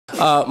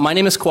My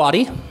name is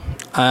Kwadi.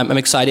 I'm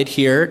excited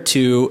here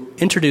to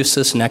introduce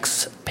this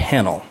next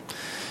panel.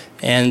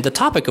 And the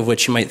topic of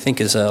which you might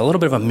think is a little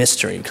bit of a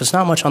mystery, because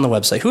not much on the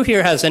website. Who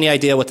here has any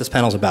idea what this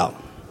panel's about?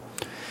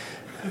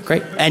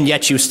 Great. And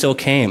yet you still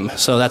came.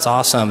 So that's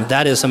awesome.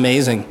 That is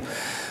amazing.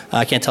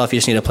 I can't tell if you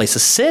just need a place to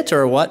sit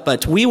or what,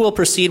 but we will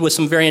proceed with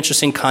some very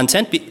interesting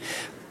content,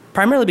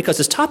 primarily because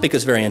this topic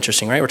is very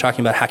interesting, right? We're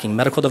talking about hacking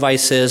medical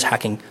devices,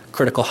 hacking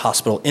critical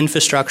hospital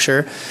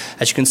infrastructure.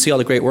 As you can see, all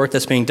the great work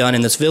that's being done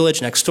in this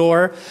village next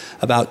door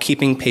about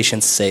keeping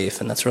patients safe.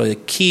 And that's really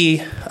the key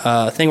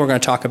thing we're going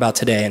to talk about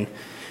today. And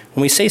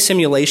when we say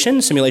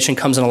simulation, simulation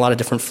comes in a lot of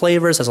different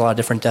flavors, has a lot of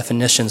different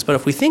definitions. But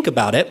if we think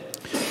about it,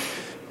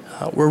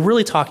 we're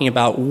really talking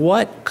about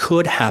what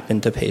could happen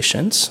to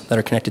patients that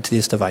are connected to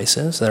these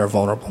devices that are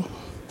vulnerable.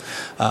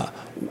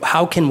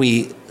 How can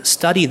we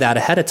study that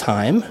ahead of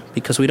time,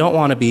 because we don't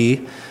want to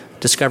be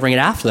discovering it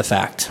after the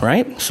fact,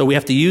 right? So we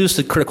have to use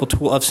the critical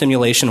tool of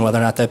simulation, whether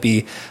or not that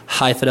be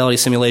high-fidelity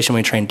simulation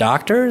when we train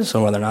doctors,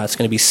 or whether or not it's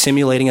going to be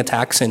simulating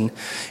attacks in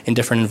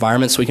different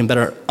environments so we can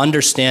better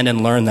understand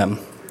and learn them.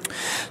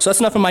 So that's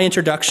enough of my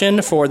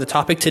introduction for the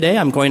topic today.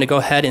 I'm going to go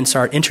ahead and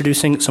start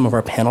introducing some of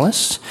our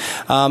panelists.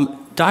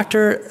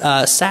 Dr.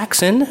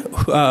 Saxon,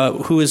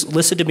 who is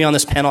listed to be on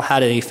this panel,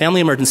 had a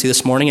family emergency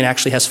this morning and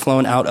actually has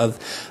flown out of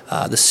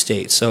the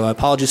state. So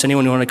apologies to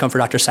anyone who wanted to come for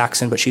Dr.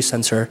 Saxon, but she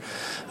sends her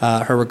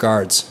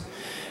regards.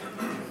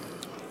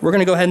 We're going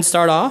to go ahead and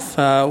start off.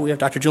 We have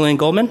Dr. Julian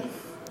Goldman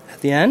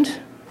at the end.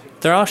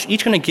 They're all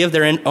each going to give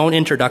their own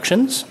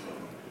introductions.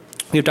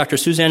 We have Dr.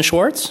 Suzanne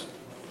Schwartz.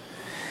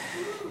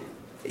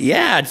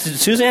 Yeah,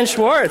 Suzanne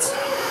Schwartz.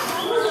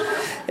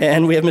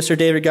 And we have Mr.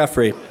 David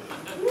Guffrey.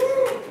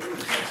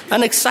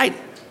 I'm excited.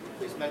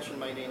 Please mention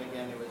my name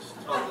again. It was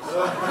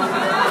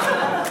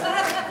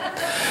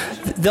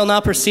They'll now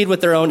proceed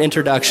with their own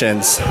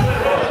introductions.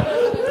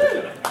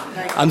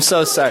 I'm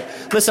so sorry.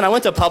 Listen, I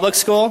went to public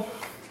school,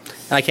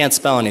 and I can't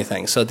spell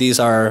anything. So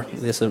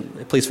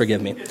please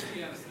forgive me.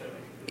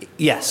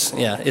 Yes,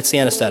 yeah, it's the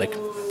anesthetic.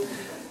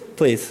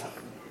 Please.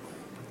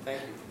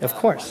 Thank you. Of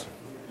course.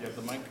 You have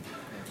the mic?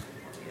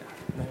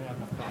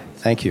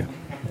 Thank you.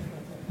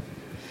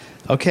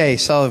 Okay,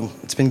 so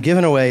it's been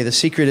given away. The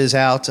secret is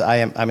out.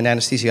 I'm an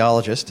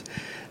anesthesiologist.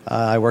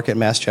 I work at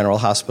Mass General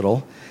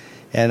Hospital,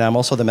 and I'm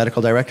also the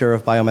medical director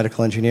of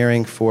biomedical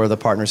engineering for the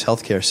Partners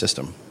Healthcare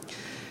System.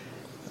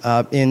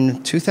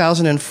 In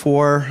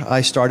 2004,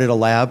 I started a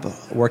lab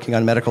working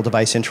on medical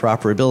device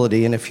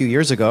interoperability, and a few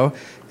years ago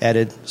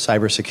added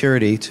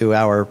cybersecurity to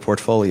our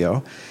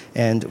portfolio.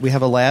 And we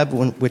have a lab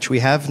in which we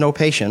have no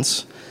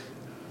patients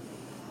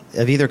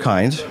of either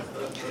kind.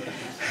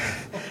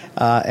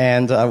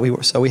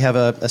 So we have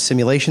a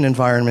simulation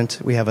environment.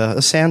 We have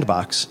a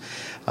sandbox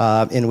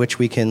in which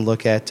we can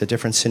look at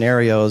different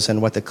scenarios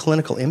and what the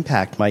clinical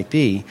impact might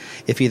be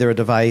if either a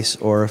device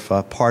or if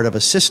a part of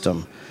a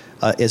system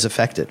is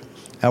affected.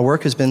 Our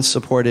work has been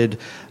supported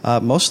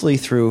mostly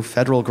through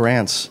federal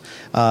grants,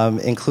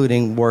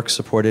 including work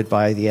supported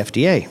by the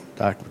FDA.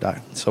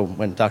 So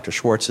when Dr.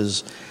 Schwartz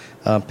is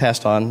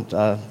passed on,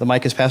 the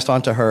mic is passed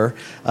on to her.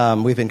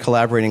 We've been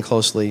collaborating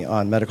closely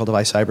on medical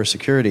device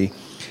cybersecurity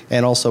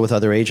and also with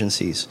other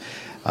agencies.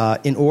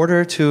 In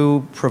order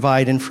to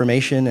provide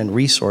information and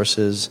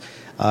resources,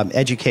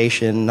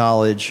 education,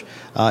 knowledge,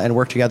 and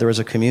work together as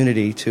a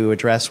community to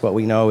address what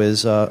we know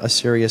is a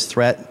serious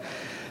threat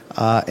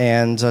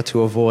and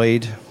to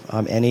avoid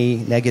any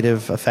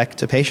negative effect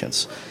to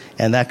patients.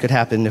 And that could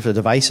happen if a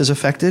device is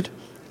affected.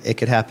 It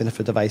could happen if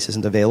a device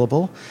isn't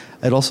available.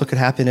 It also could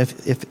happen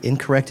if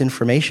incorrect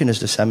information is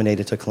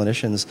disseminated to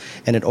clinicians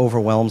and it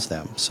overwhelms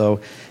them. So,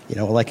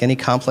 like any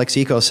complex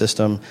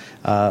ecosystem,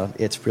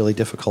 it's really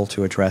difficult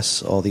to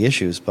address all the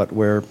issues. But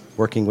we're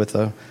working with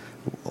a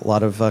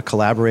lot of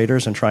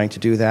collaborators and trying to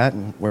do that,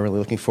 and we're really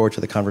looking forward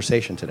to the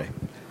conversation today.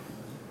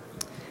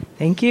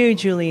 Thank you,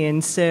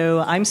 Julian.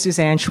 So I'm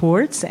Suzanne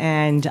Schwartz,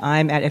 and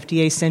I'm at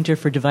FDA Center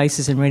for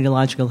Devices and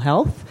Radiological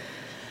Health.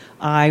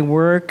 I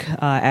work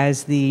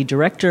as the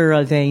director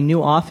of a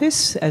new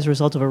office as a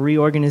result of a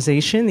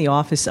reorganization, the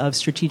Office of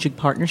Strategic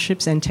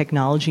Partnerships and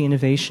Technology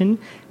Innovation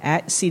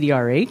at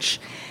CDRH.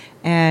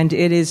 And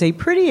it is a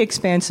pretty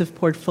expansive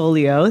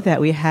portfolio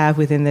that we have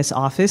within this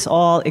office,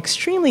 all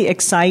extremely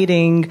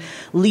exciting,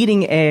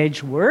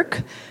 leading-edge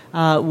work,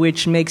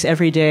 which makes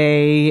every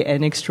day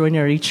an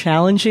extraordinarily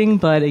challenging,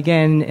 but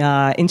again,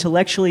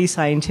 intellectually,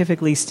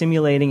 scientifically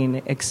stimulating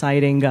and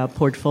exciting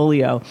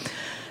portfolio.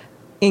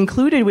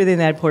 Included within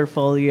that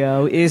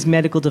portfolio is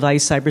medical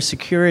device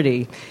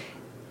cybersecurity.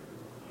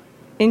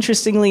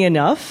 Interestingly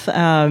enough,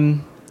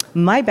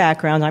 my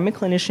background, I'm a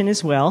clinician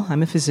as well.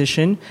 I'm a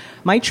physician.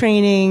 My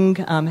training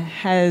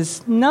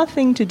has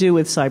nothing to do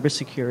with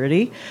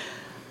cybersecurity.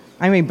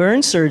 I'm a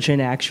burn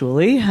surgeon,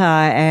 actually,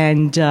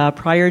 and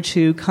prior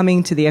to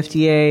coming to the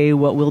FDA,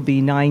 what will be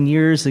 9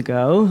 years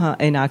ago,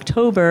 in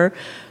October,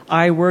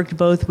 I worked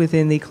both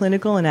within the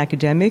clinical and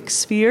academic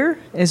sphere,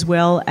 as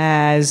well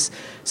as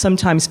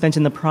sometimes spent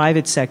in the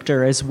private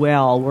sector as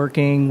well,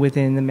 working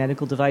within the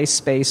medical device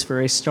space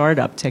for a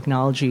startup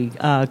technology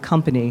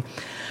company.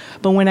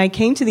 But when I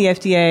came to the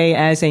FDA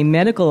as a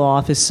medical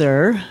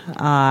officer,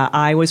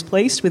 I was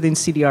placed within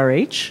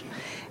CDRH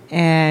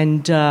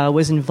and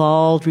was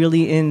involved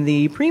really in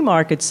the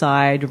pre-market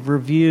side of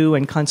review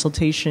and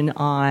consultation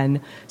on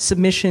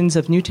submissions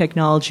of new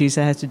technologies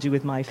that has to do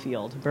with my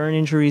field, burn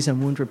injuries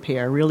and wound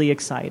repair. Really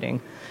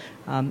exciting.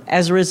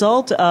 As a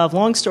result of,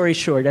 long story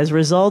short, as a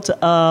result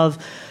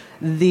of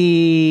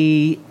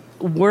the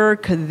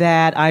work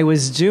that I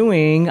was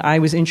doing, I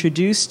was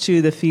introduced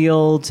to the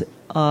field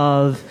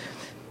of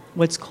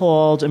what's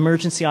called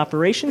emergency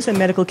operations and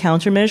medical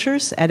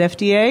countermeasures at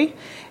FDA,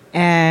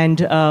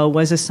 and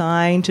was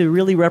assigned to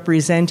really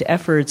represent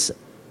efforts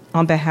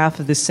on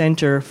behalf of the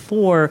Center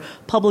for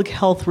Public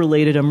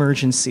Health-related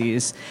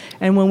emergencies.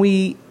 And when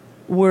we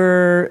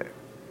were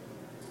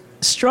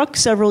struck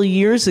several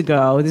years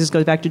ago, this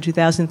goes back to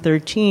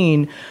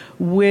 2013,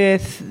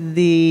 with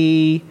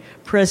the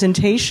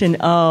presentation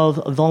of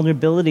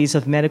vulnerabilities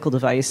of medical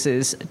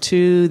devices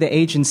to the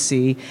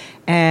agency,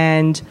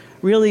 and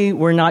really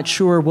we're not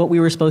sure what we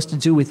were supposed to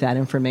do with that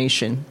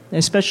information,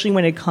 especially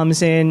when it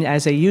comes in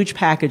as a huge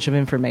package of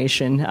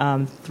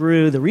information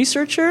through the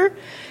researcher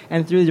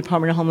and through the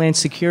Department of Homeland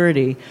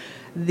Security.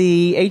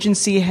 The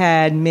agency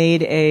had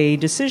made a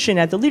decision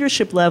at the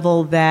leadership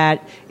level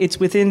that it's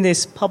within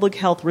this public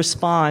health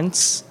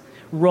response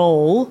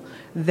role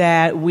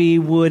that we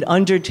would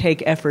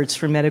undertake efforts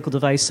for medical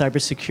device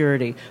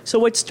cybersecurity. So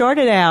what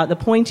started out, the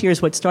point here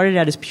is what started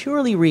out as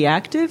purely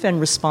reactive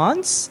and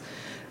response,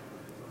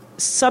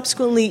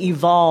 subsequently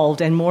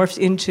evolved and morphed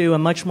into a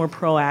much more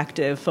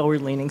proactive,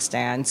 forward-leaning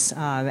stance.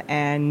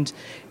 And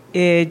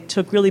it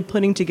took really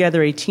putting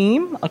together a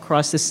team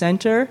across the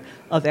center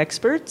of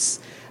experts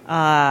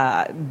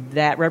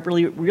that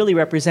really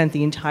represent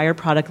the entire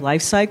product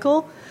life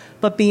cycle.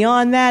 But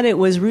beyond that, it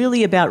was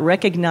really about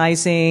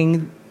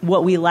recognizing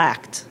what we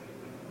lacked.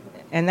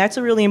 And that's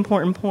a really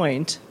important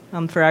point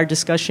for our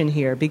discussion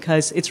here,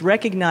 because it's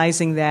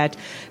recognizing that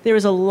there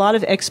is a lot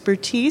of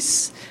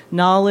expertise,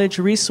 knowledge,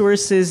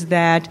 resources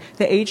that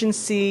the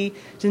agency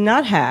did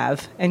not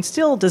have and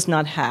still does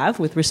not have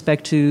with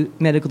respect to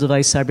medical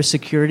device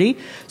cybersecurity.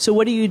 So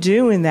what do you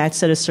do in that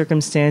set of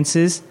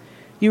circumstances?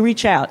 You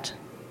reach out.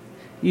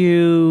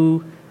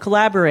 You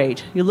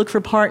collaborate, you look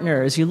for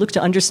partners, you look to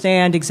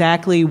understand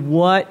exactly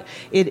what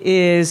it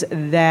is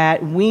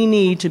that we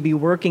need to be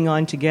working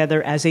on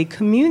together as a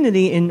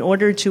community in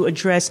order to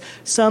address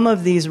some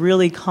of these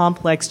really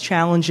complex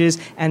challenges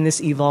and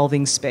this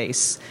evolving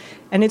space.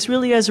 And it's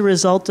really as a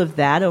result of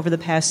that over the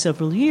past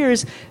several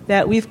years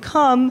that we've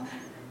come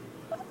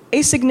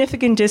a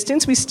significant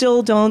distance. We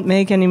still don't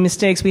make any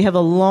mistakes. We have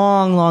a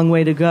long, long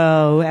way to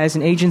go as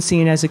an agency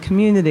and as a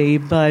community,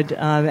 but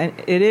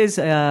it is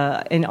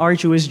an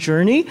arduous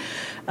journey.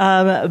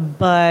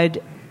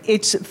 But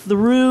it's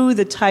through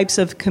the types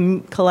of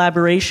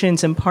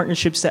collaborations and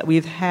partnerships that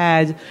we've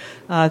had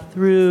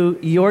through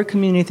your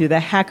community, through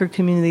the hacker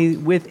community,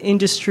 with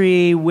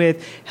industry,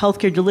 with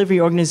healthcare delivery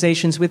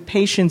organizations, with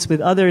patients, with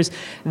others,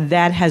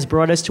 that has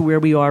brought us to where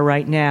we are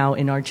right now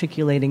in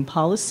articulating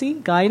policy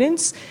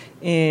guidance,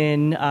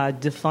 in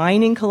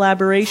defining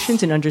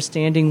collaborations and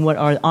understanding what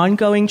are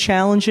ongoing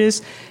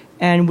challenges,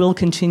 and we'll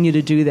continue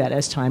to do that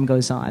as time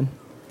goes on.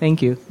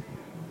 Thank you.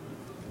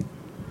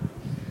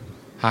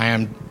 Hi,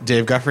 I'm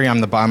Dave Guffrey. I'm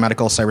the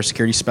Biomedical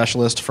Cybersecurity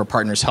Specialist for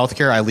Partners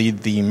Healthcare. I lead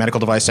the Medical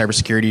Device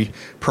Cybersecurity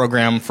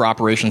Program for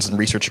operations and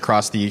research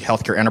across the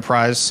healthcare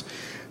enterprise.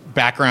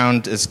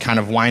 Background is kind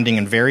of winding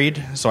and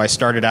varied. So I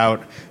started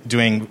out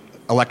doing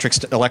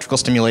electrical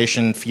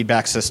stimulation,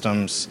 feedback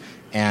systems,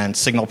 and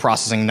signal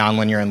processing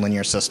nonlinear and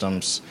linear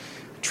systems.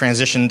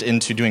 Transitioned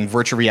into doing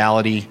virtual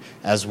reality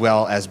as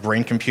well as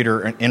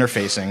brain-computer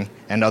interfacing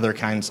and other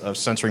kinds of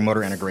sensory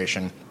motor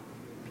integration.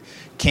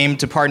 Came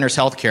to Partners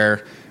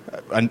Healthcare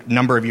a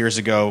number of years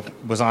ago,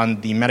 was on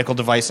the medical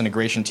device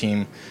integration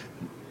team,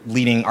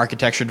 leading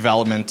architecture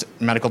development,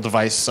 medical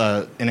device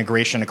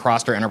integration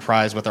across our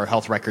enterprise with our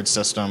health record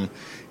system,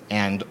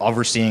 and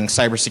overseeing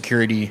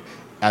cybersecurity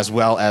as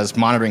well as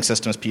monitoring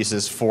systems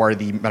pieces for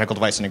the medical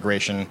device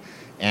integration.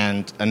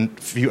 And a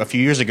few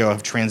years ago,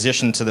 have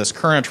transitioned to this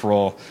current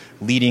role,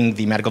 leading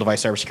the medical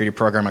device cybersecurity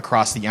program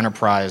across the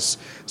enterprise.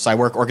 So I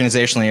work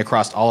organizationally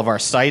across all of our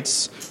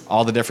sites,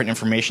 all the different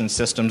information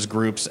systems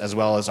groups, as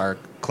well as our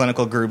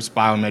clinical groups,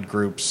 biomed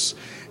groups,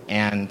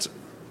 and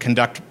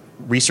conduct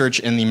research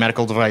in the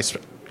medical device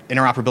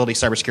interoperability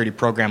cybersecurity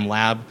program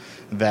lab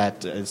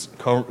that is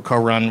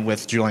co-run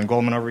with Julian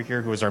Goldman over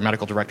here, who is our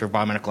medical director of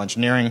biomedical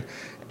engineering,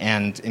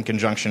 and in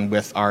conjunction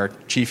with our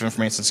chief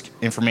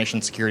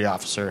information security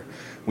officer.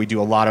 We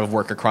do a lot of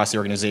work across the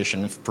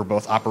organization for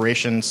both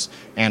operations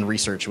and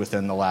research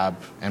within the lab,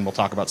 and we'll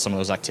talk about some of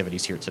those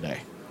activities here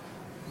today.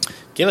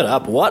 Give it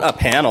up. What a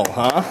panel,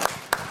 huh?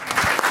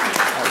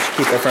 I'll just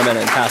keep it for a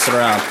minute and pass it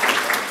around.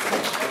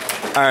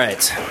 All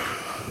right.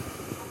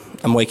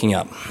 I'm waking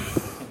up.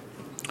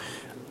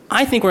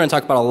 I think we're going to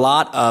talk about a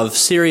lot of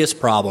serious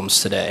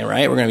problems today,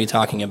 right? We're going to be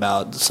talking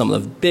about some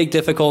of the big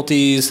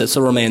difficulties that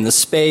still remain in the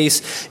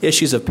space,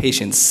 issues of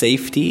patient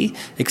safety,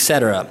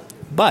 etc.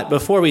 But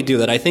before we do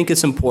that, I think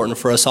it's important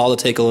for us all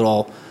to take a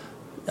little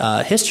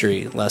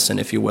history lesson,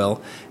 if you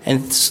will,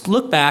 and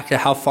look back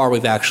at how far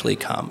we've actually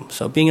come.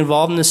 So being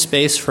involved in this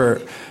space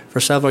for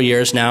several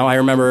years now, I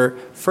remember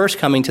first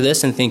coming to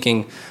this and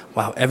thinking,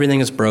 wow,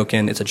 everything is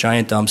broken. It's a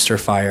giant dumpster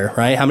fire,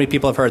 right? How many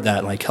people have heard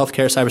that? Like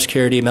healthcare,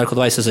 cybersecurity, medical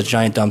devices, a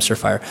giant dumpster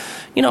fire.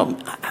 You know,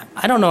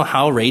 I don't know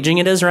how raging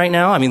it is right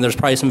now. I mean, there's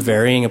probably some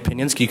varying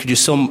opinions. Could you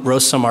still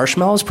roast some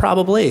marshmallows?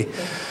 Probably.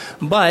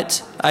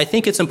 But I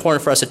think it's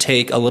important for us to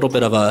take a little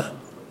bit of a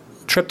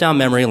trip down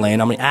memory lane.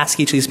 I'm going to ask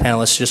each of these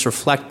panelists to just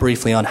reflect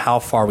briefly on how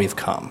far we've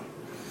come.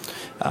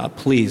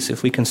 Please,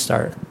 if we can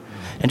start.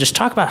 And just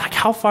talk about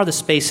how far the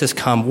space has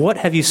come. What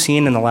have you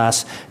seen in the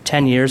last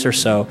 10 years or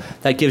so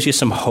that gives you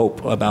some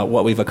hope about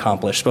what we've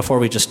accomplished before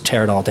we just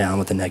tear it all down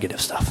with the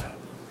negative stuff?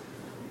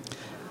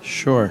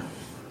 Sure.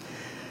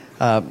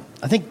 I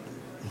think,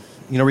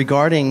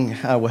 regarding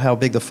how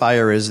big the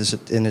fire is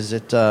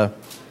it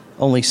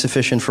only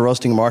sufficient for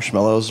roasting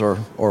marshmallows or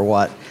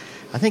what?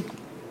 I think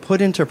put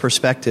into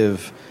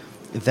perspective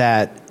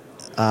that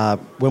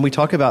when we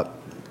talk about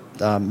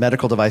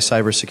medical device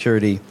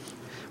cybersecurity,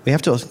 we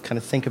have to kind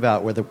of think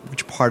about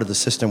which part of the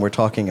system we're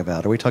talking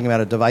about. Are we talking about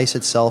a device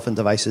itself and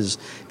devices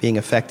being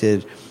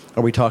affected?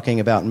 Are we talking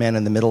about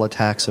man-in-the-middle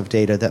attacks of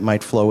data that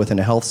might flow within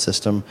a health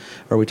system?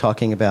 Or are we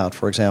talking about,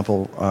 for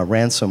example,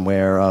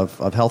 ransomware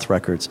of health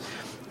records?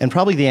 And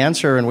probably the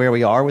answer and where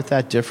we are with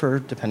that differ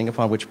depending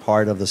upon which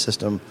part of the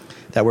system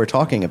that we're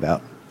talking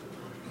about.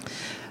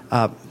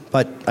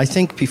 But I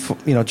think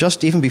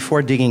just even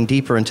before digging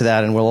deeper into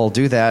that, and we'll all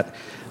do that,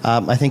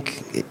 I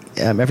think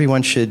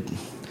everyone should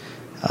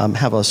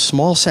have a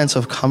small sense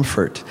of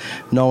comfort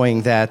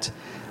knowing that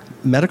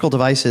medical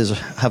devices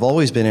have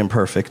always been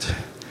imperfect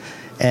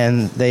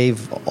and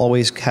they've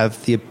always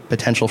have the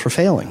potential for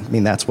failing. I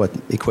mean, that's what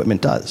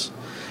equipment does.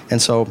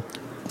 And so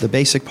the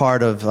basic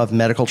part of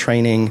medical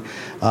training,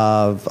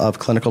 of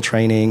clinical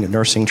training,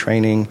 nursing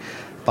training,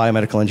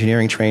 biomedical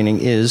engineering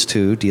training is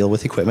to deal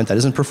with equipment that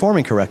isn't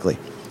performing correctly.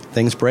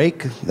 Things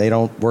break, they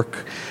don't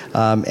work.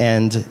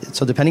 And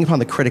so depending upon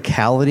the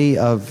criticality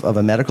of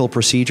a medical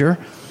procedure,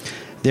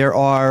 there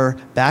are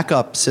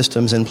backup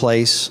systems in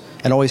place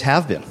and always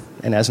have been.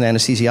 And as an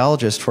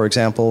anesthesiologist, for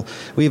example,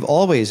 we've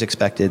always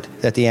expected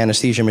that the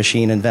anesthesia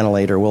machine and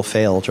ventilator will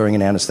fail during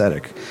an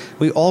anesthetic.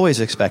 We always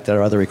expect that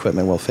our other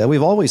equipment will fail.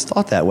 We've always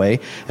thought that way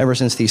ever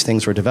since these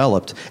things were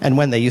developed, and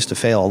when they used to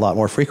fail a lot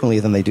more frequently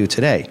than they do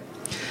today.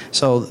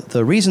 So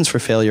the reasons for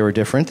failure are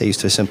different. They used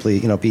to simply,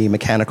 be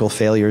mechanical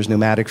failures,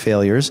 pneumatic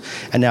failures,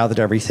 and now that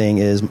everything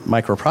is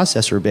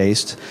microprocessor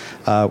based,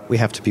 we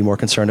have to be more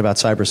concerned about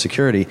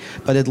cybersecurity.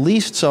 But at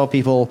least so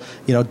people,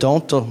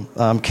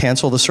 don't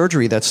cancel the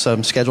surgery that's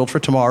scheduled for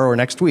tomorrow or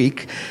next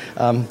week.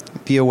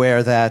 Be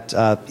aware that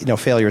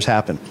failures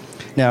happen.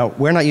 Now,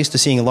 we're not used to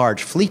seeing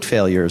large fleet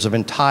failures of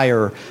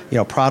entire,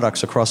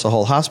 products across the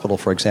whole hospital,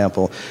 for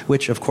example,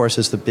 which, of course,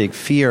 is the big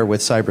fear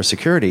with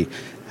cybersecurity.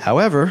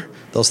 However,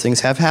 those things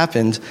have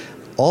happened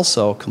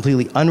also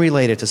completely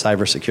unrelated to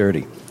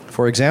cybersecurity.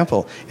 For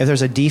example, if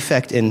there's a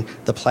defect in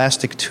the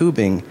plastic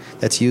tubing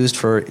that's used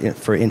for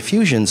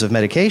infusions of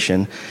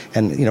medication,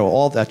 and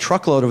all that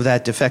truckload of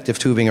that defective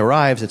tubing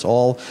arrives, it's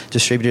all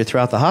distributed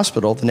throughout the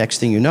hospital, the next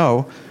thing you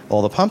know,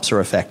 all the pumps are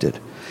affected.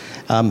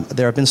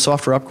 There have been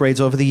software upgrades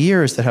over the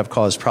years that have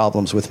caused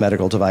problems with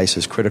medical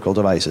devices, critical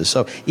devices.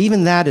 So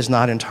even that is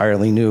not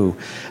entirely new.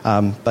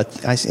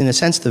 But in a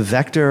sense, the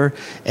vector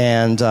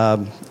and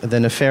the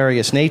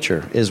nefarious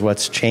nature is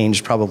what's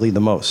changed probably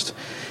the most.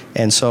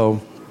 And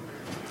so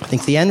I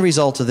think the end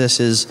result of this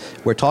is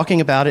we're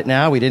talking about it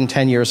now. We didn't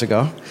 10 years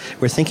ago.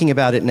 We're thinking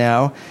about it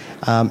now.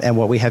 And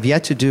what we have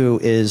yet to do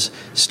is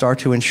start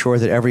to ensure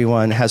that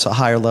everyone has a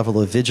higher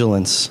level of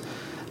vigilance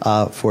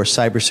for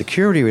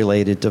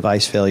cybersecurity-related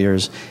device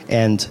failures,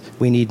 and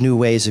we need new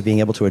ways of being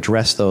able to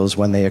address those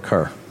when they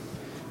occur.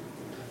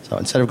 So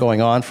instead of going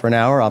on for an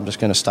hour, I'm just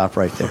going to stop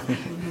right there.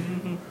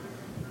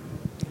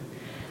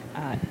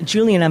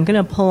 Julian, I'm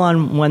going to pull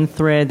on one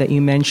thread that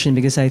you mentioned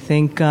because I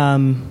think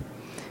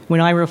when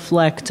I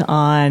reflect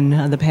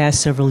on the past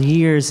several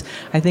years,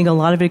 I think a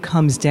lot of it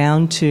comes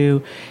down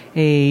to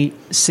a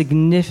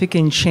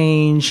significant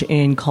change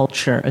in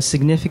culture, a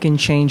significant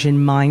change in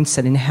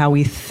mindset in how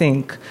we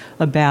think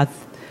about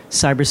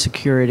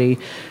cybersecurity.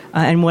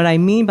 And what I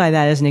mean by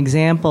that as an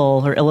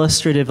example or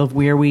illustrative of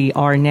where we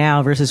are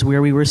now versus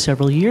where we were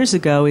several years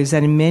ago is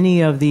that in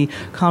many of the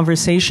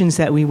conversations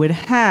that we would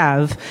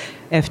have,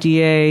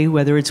 FDA,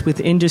 whether it's with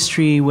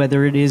industry,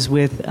 whether it is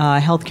with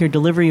healthcare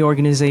delivery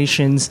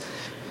organizations,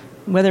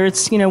 whether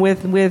it's,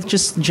 with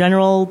just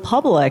general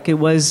public, it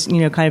was,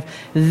 kind of,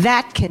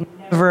 that can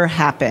never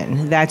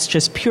happen. That's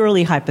just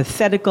purely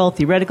hypothetical,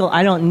 theoretical.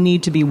 I don't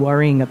need to be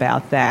worrying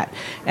about that.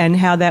 And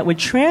how that would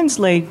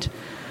translate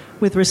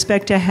with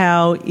respect to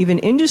how even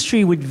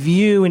industry would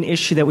view an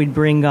issue that we'd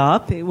bring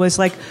up. It was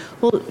like,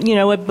 well,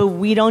 but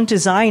we don't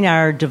design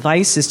our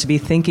devices to be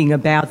thinking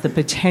about the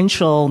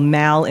potential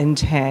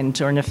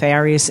malintent or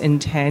nefarious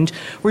intent.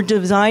 We're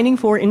designing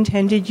for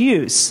intended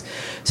use.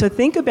 So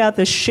think about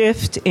the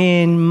shift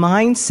in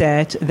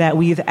mindset that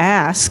we've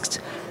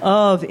asked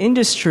of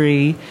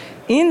industry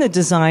in the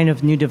design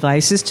of new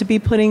devices to be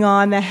putting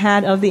on the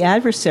hat of the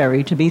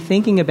adversary, to be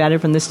thinking about it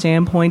from the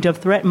standpoint of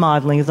threat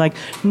modeling. It's like,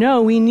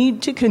 no, we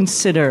need to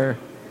consider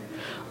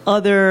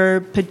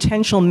other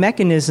potential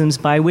mechanisms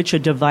by which a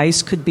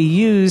device could be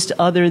used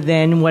other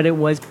than what it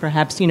was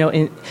perhaps,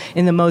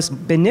 in the most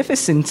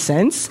beneficent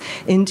sense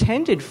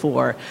intended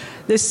for.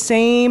 The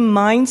same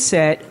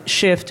mindset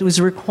shift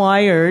was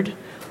required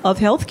of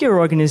healthcare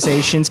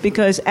organizations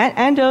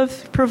and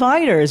of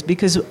providers,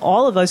 because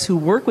all of us who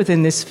work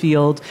within this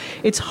field,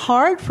 it's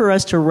hard for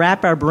us to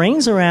wrap our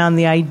brains around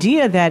the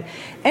idea that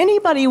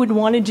anybody would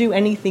want to do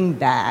anything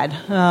bad.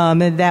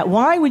 That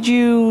why would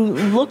you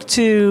look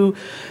to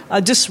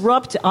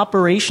disrupt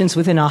operations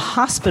within a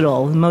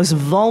hospital, the most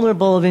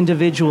vulnerable of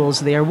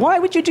individuals there? Why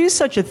would you do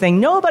such a thing?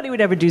 Nobody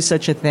would ever do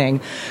such a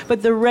thing.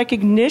 But the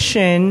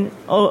recognition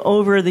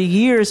over the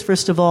years,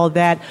 first of all,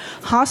 that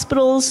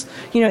hospitals,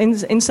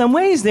 in some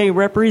ways, they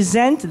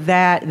represent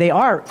that they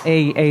are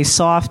a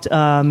soft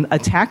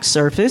attack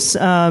surface,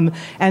 and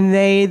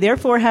they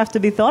therefore have to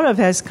be thought of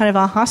as kind of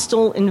a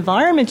hostile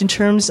environment in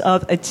terms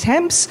of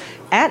attempts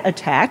at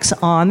attacks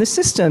on the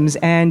systems.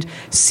 And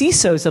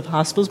CISOs of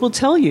hospitals will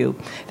tell you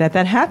that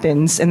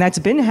happens, and that's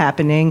been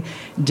happening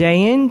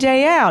day in,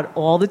 day out,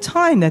 all the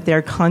time, that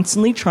they're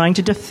constantly trying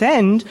to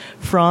defend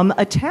from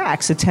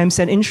attacks, attempts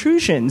at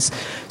intrusions.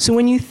 So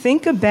when you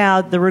think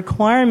about the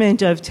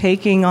requirement of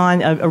taking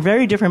on a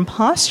very different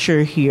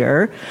posture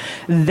here,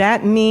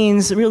 that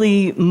means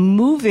really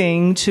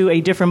moving to a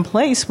different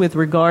place with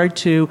regard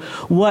to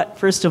what,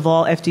 first of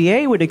all,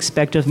 FDA would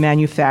expect of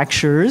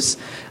manufacturers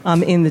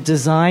in the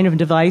design of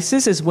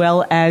devices, as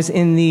well as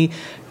in the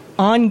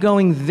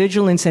ongoing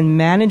vigilance and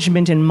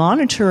management and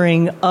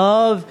monitoring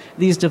of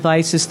these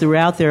devices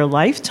throughout their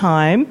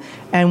lifetime,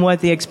 and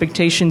what the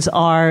expectations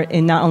are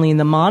in not only in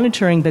the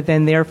monitoring, but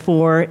then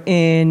therefore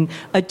in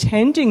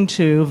attending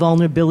to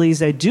vulnerabilities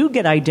that do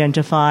get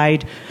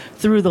identified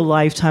through the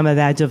lifetime of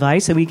that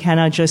device. So we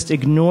cannot just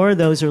ignore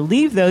those or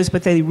leave those,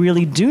 but they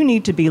really do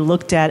need to be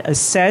looked at,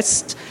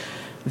 assessed,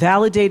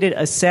 validated,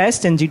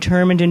 assessed, and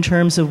determined in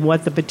terms of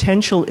what the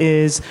potential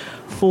is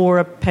for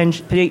a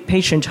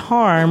patient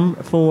harm,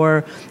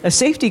 for a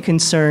safety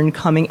concern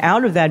coming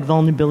out of that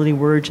vulnerability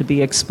were to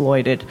be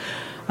exploited.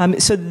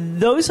 So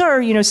those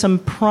are, some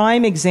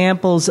prime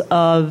examples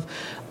of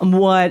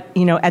what,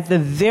 at the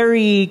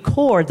very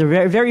core, the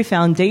very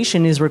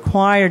foundation is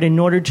required in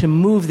order to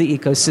move the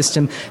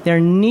ecosystem. There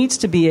needs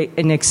to be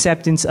an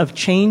acceptance of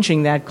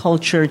changing that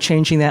culture,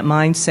 changing that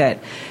mindset.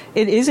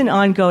 It is an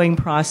ongoing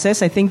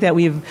process. I think that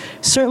we've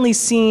certainly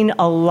seen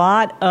a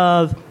lot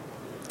of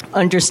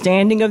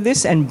understanding of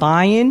this and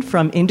buy-in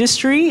from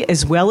industry,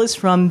 as well as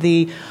from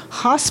the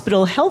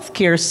hospital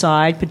healthcare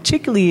side,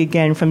 particularly,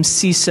 again, from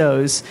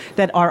CISOs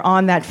that are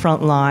on that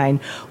front line,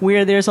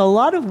 where there's a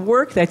lot of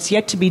work that's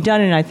yet to be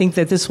done. And I think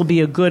that this will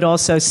be a good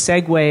also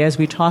segue as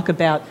we talk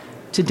about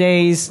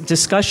today's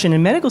discussion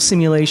in medical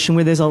simulation,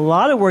 where there's a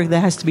lot of work that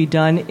has to be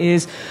done,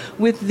 is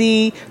with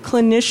the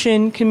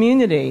clinician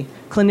community,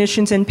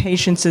 clinicians and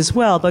patients as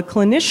well, but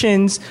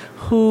clinicians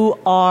who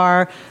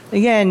are,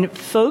 again,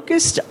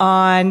 focused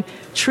on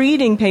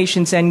treating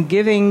patients and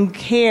giving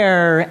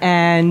care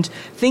and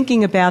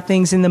thinking about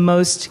things in the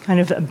most kind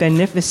of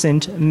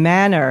beneficent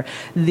manner.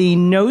 The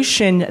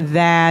notion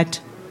that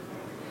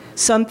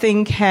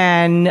someone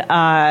can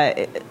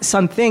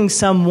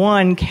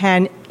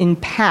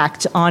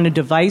impact on a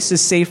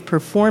device's safe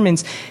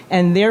performance,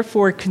 and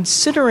therefore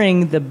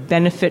considering the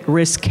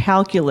benefit-risk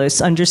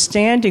calculus,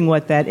 understanding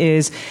what that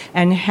is,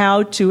 and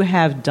how to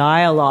have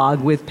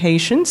dialogue with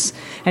patients,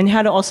 and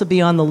how to also be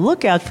on the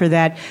lookout for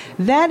that,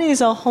 that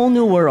is a whole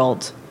new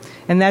world.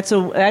 And that's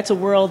a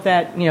world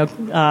that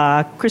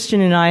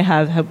Christian and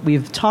I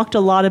we've talked a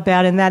lot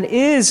about, and that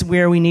is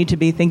where we need to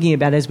be thinking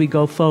about as we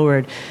go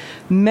forward.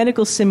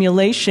 Medical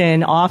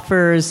simulation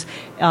offers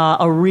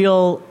a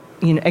real,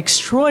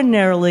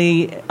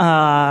 extraordinarily,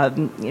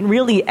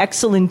 really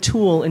excellent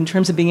tool in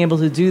terms of being able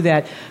to do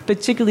that,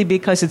 particularly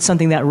because it's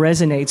something that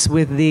resonates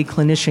with the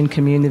clinician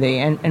community.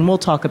 And we'll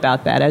talk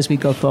about that as we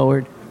go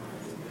forward.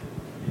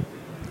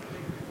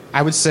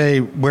 I would say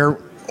where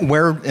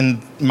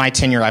in my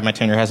tenure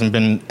hasn't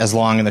been as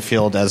long in the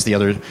field as the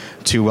other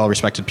two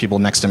well-respected people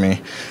next to me.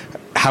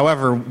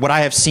 However, what I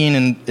have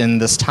seen in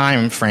this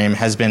time frame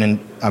has been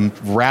a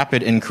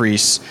rapid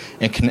increase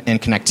in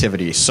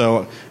connectivity.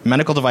 So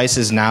medical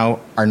devices now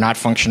are not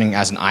functioning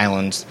as an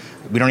island.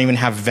 We don't even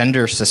have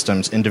vendor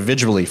systems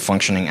individually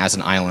functioning as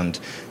an island.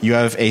 You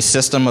have a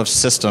system of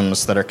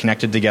systems that are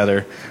connected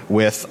together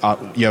with,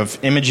 you have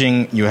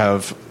imaging, you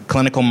have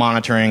clinical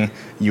monitoring,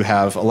 you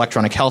have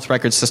electronic health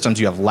record systems,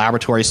 you have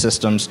laboratory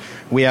systems,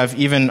 we have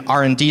even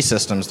R&D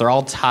systems. They're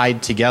all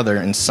tied together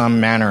in some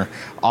manner,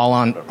 all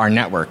on our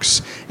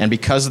networks. And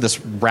because of this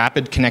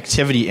rapid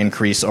connectivity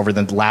increase over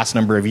the last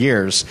number of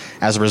years,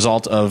 as a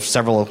result of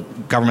several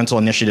governmental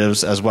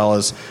initiatives as well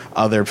as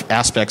other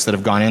aspects that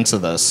have gone into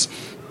this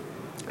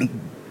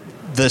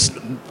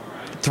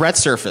threat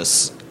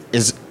surface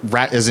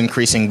is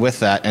increasing with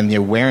that, and the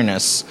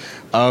awareness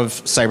of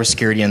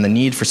cybersecurity and the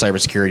need for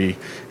cybersecurity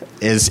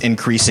is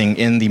increasing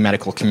in the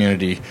medical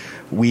community.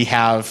 We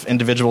have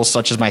individuals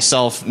such as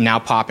myself now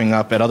popping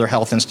up at other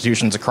health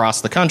institutions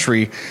across the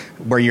country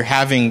where you're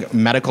having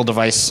medical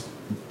device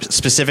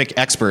specific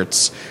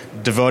experts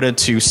devoted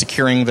to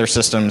securing their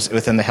systems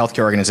within the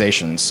healthcare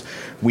organizations.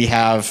 We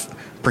have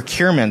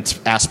procurement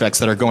aspects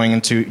that are going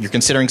into, you're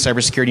considering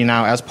cybersecurity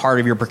now as part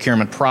of your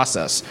procurement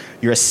process.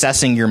 You're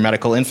assessing your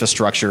medical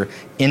infrastructure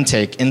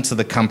intake into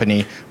the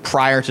company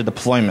prior to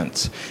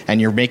deployment,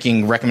 and you're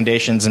making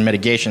recommendations and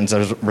mitigations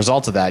as a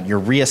result of that. You're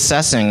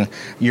reassessing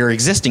your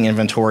existing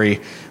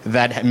inventory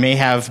that may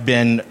have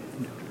been,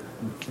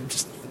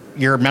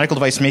 your medical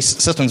device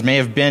systems may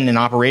have been in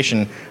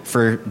operation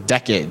for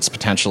decades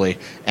potentially,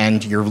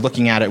 and you're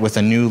looking at it with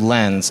a new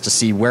lens to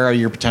see where are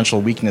your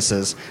potential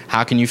weaknesses,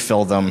 how can you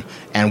fill them,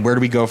 and where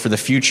do we go for the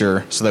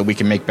future so that we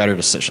can make better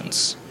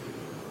decisions.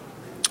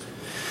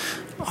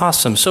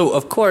 Awesome. So,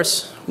 of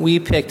course, we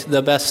picked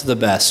the best of the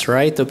best,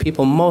 right? The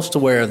people most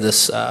aware of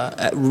this,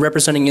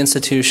 representing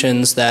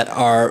institutions that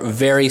are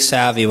very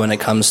savvy when it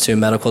comes to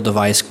medical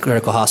device,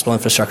 critical hospital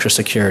infrastructure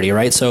security,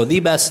 right? So,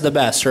 the best of the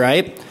best,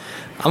 right?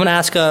 I'm going to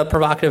ask a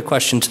provocative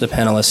question to the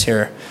panelists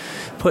here.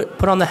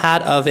 Put on the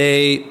hat of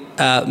a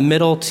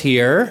middle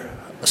tier,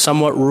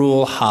 somewhat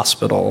rural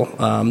hospital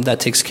that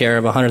takes care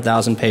of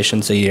 100,000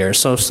 patients a year.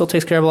 So still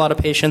takes care of a lot of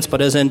patients,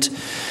 but isn't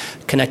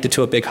connected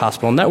to a big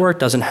hospital network,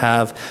 doesn't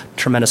have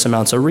tremendous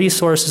amounts of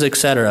resources, et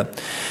cetera.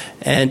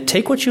 And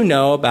take what you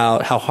know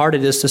about how hard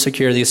it is to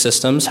secure these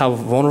systems, how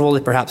vulnerable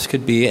they perhaps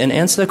could be, and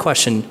answer the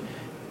question,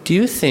 do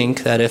you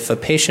think that if a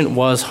patient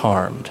was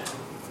harmed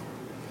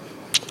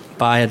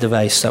by a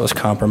device that was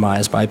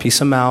compromised, by a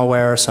piece of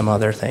malware or some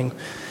other thing,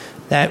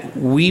 that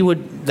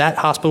that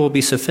hospital would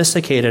be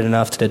sophisticated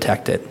enough to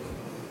detect it?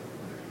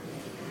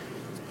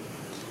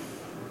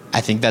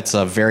 I think that's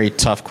a very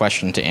tough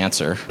question to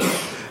answer.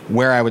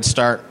 Where I would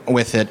start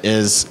with it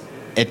is,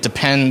 it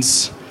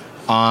depends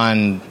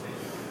on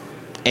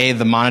A,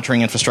 the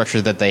monitoring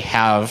infrastructure that they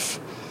have,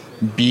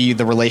 B,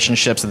 the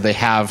relationships that they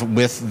have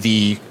with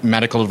the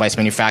medical device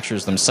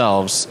manufacturers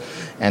themselves,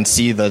 and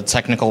C, the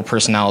technical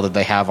personnel that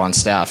they have on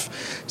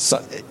staff. So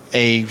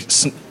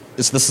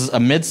this is a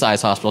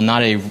mid-sized hospital,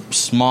 not a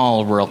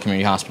small rural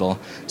community hospital.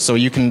 So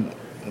you can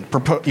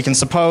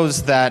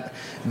suppose that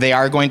they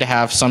are going to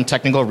have some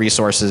technical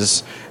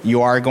resources.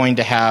 You are going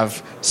to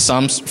have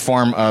some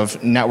form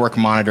of network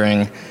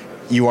monitoring.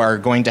 You are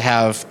going to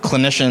have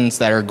clinicians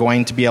that are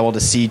going to be able to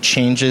see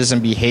changes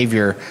in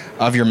behavior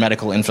of your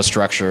medical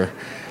infrastructure.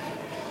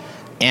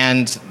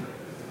 And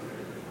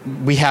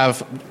we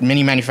have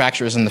many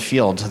manufacturers in the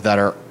field that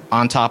are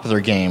on top of their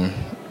game,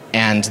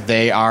 and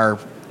they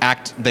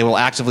will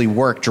actively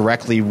work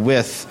directly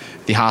with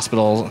the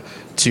hospital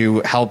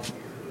to help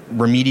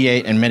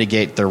remediate and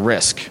mitigate their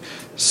risk.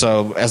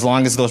 So as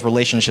long as those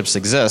relationships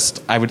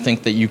exist, I would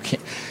think that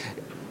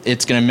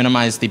it's going to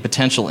minimize the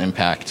potential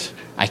impact.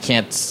 I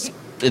can't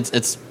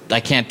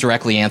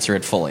directly answer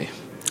it fully.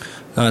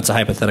 No, it's a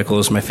hypothetical.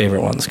 Those are my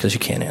favorite ones because you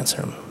can't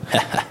answer them.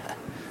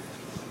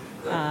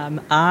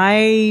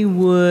 I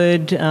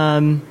would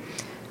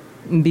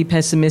be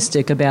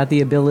pessimistic about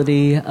the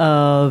ability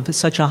of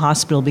such a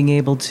hospital being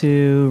able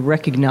to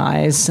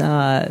recognize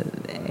a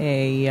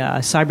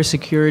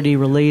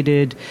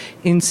cybersecurity-related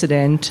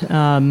incident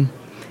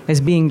as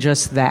being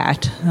just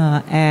that.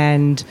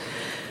 And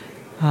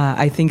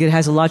I think it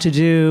has a lot to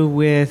do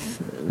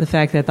with the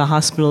fact that the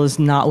hospital is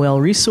not well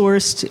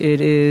resourced.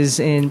 It is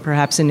in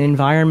perhaps an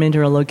environment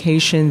or a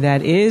location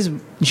that is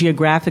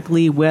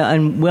geographically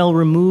well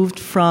removed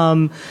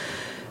from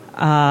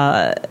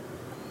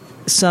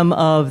some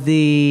of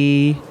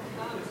the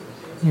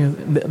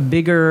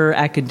bigger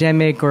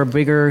academic or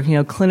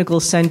bigger clinical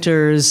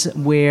centers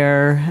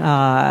where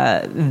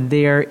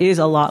there is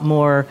a lot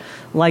more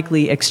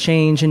likely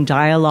exchange and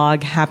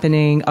dialogue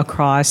happening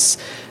across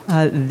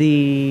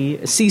the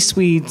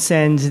C-suites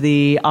and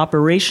the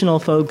operational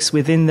folks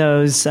within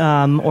those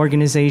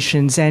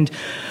organizations. And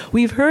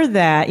we've heard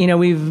that,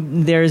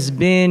 there's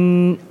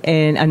been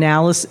an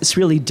analysis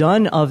really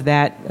done of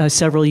that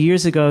several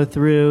years ago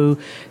through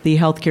the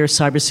Healthcare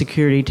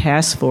Cybersecurity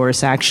Task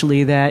Force,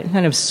 actually, that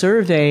kind of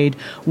surveyed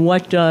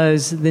what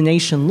does the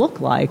nation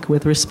look like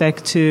with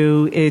respect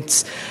to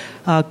its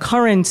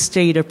current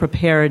state of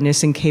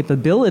preparedness and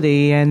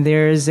capability, and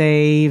there's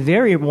a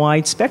very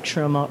wide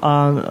spectrum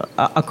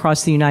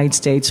across the United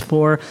States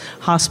for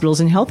hospitals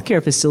and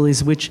healthcare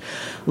facilities, which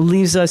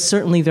leaves us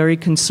certainly very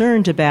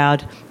concerned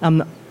about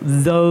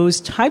those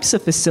types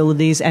of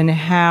facilities and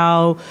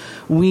how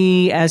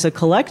we as a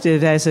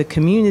collective, as a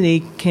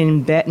community,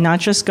 can bet, not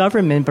just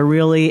government, but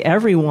really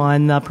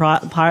everyone, the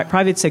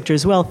private sector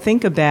as well,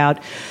 think about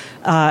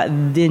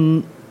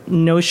the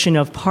notion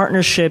of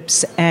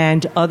partnerships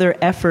and other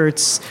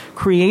efforts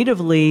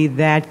creatively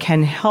that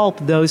can help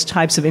those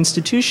types of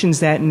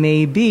institutions that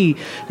may be,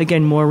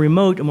 again, more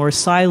remote, more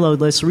siloed,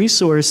 less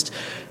resourced,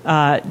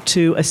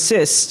 to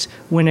assist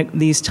when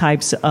these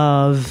types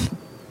of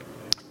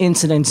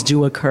incidents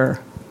do occur.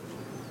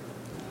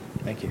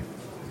 Thank you.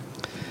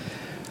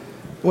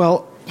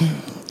 Well,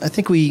 I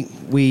think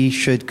we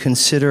should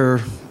consider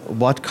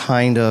what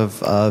kind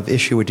of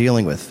issue we're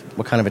dealing with,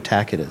 what kind of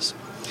attack it is.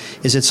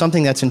 Is it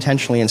something that's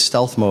intentionally in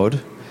stealth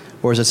mode,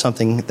 or is it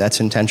something that's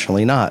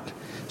intentionally not?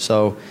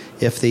 So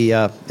if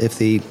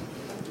the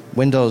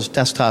Windows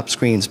desktop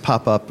screens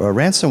pop up a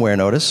ransomware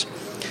notice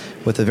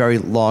with a very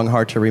long,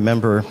 hard to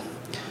remember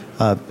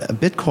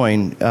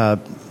Bitcoin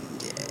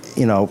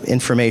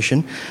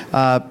information,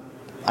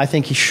 I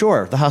think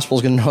sure, the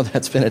hospital's going to know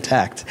that's been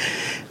attacked.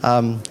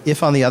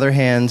 If, on the other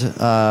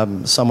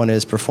hand, someone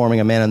is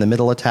performing a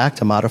man-in-the-middle attack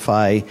to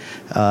modify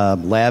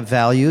lab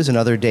values and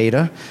other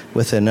data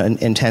with an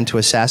intent to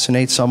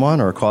assassinate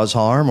someone or cause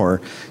harm or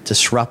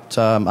disrupt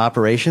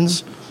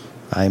operations,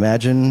 I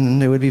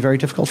imagine it would be very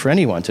difficult for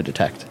anyone to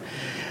detect.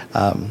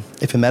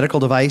 If a medical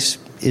device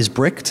is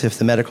bricked, if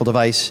the medical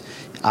device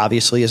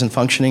obviously isn't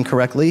functioning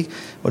correctly,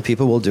 what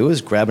people will do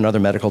is grab another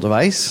medical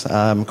device,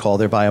 call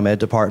their biomed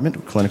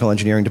department, clinical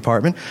engineering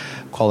department,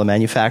 call the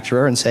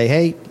manufacturer and say,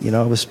 hey,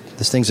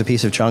 this thing's a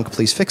piece of junk,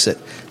 please fix it.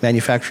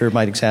 Manufacturer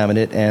might examine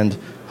it and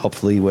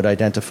hopefully would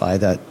identify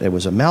that it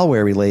was a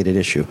malware-related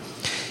issue.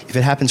 If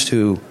it happens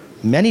to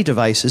many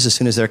devices, as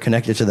soon as they're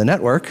connected to the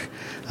network,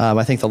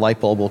 I think the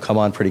light bulb will come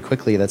on pretty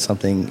quickly that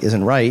something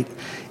isn't right.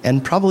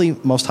 And probably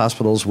most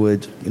hospitals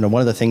would,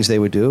 one of the things they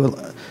would do,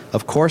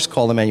 of course,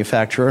 call the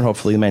manufacturer, and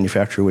hopefully the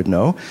manufacturer would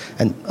know.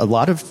 And a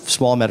lot of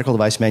small medical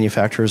device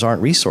manufacturers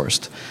aren't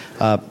resourced,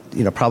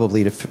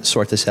 probably to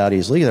sort this out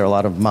easily. There are a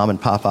lot of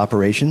mom-and-pop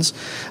operations.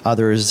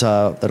 Others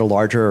that are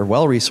larger are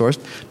well-resourced,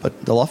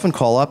 but they'll often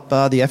call up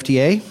the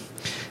FDA,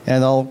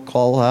 and they'll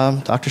call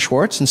Dr.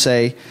 Schwartz and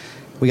say,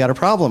 we got a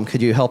problem.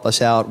 Could you help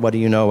us out? What do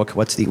you know?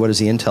 What does the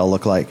intel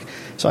look like?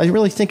 So I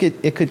really think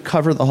it could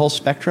cover the whole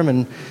spectrum,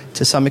 and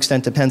to some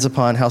extent depends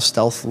upon how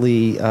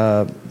stealthily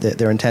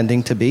they're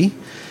intending to be.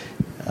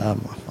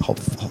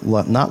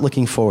 Not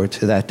looking forward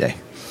to that day.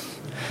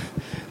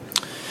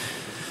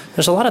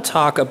 There's a lot of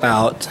talk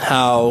about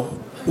how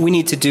we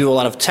need to do a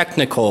lot of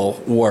technical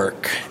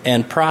work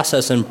and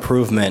process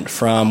improvement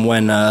from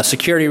when a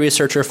security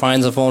researcher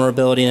finds a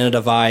vulnerability in a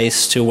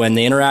device to when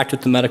they interact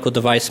with the medical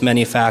device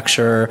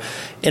manufacturer,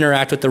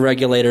 interact with the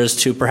regulators,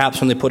 to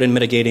perhaps when they put in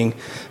mitigating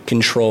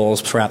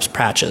controls, perhaps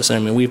patches. I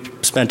mean, we've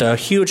spent a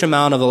huge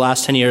amount of the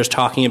last 10 years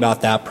talking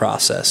about that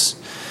process.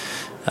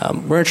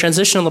 We're going to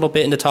transition a little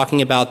bit into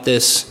talking about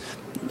this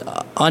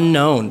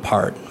unknown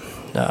part.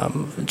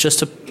 Just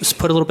to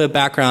put a little bit of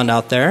background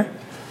out there,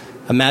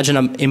 imagine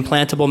an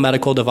implantable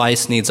medical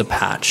device needs a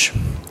patch.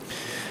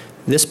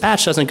 This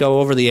patch doesn't go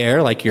over the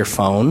air like your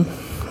phone,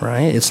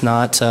 right? It's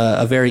not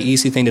a very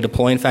easy thing to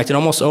deploy. In fact, it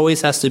almost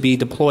always has to be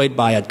deployed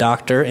by a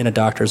doctor in a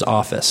doctor's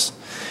office.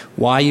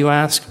 Why, you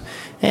ask?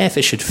 If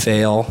it should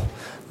fail,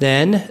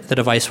 then the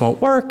device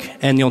won't work,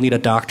 and you'll need a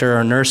doctor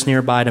or a nurse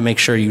nearby to make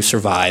sure you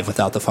survive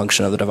without the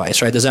function of the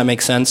device, right? Does that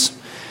make sense?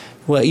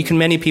 Well,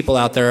 many people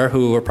out there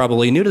who are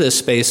probably new to this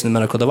space in the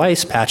medical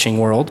device patching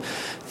world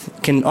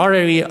can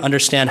already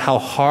understand how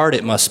hard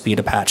it must be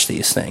to patch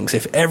these things.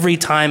 If every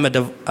time a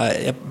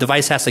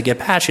device has to get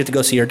patched, you have to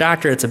go see your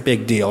doctor, it's a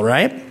big deal,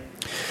 right?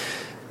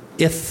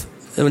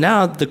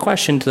 Now the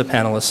question to the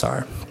panelists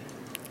are,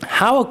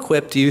 how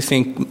equipped do you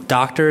think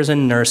doctors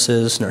and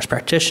nurses, nurse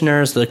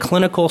practitioners, the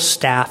clinical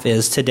staff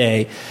is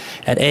today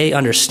at A,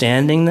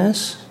 understanding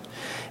this,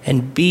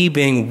 and B,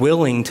 being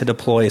willing to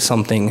deploy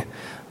something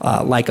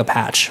like a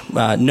patch,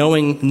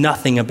 knowing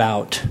nothing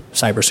about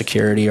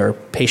cybersecurity or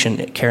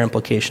patient care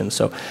implications?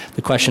 So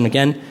the question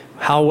again,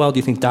 how well do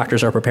you think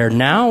doctors are prepared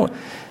now?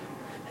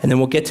 And then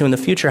we'll get to in the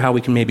future how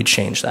we can maybe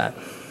change that.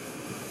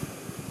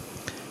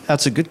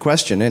 That's a good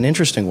question, an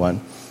interesting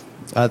one.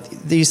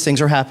 These things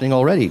are happening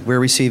already. We're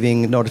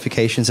receiving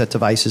notifications that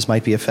devices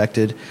might be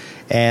affected,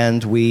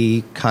 and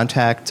we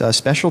contact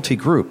specialty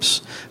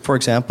groups. For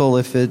example,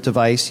 if a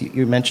device,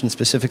 you mentioned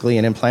specifically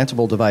an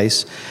implantable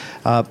device,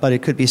 but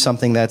it could be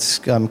something that's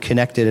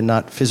connected and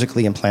not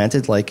physically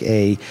implanted, like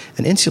an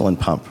insulin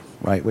pump,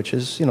 right, which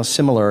is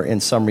similar in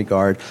some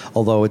regard,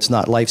 although it's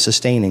not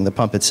life-sustaining. The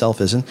pump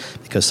itself isn't,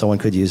 because someone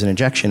could use an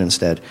injection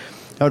instead.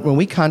 Now, when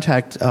we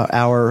contact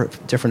our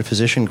different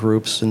physician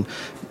groups and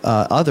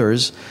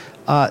others,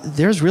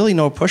 there's really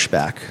no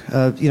pushback.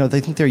 They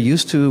think they're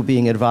used to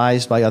being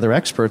advised by other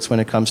experts when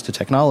it comes to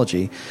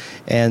technology,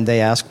 and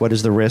they ask, what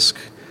is the risk?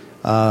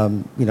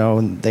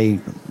 And they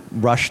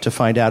rush to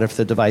find out if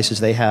the devices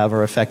they have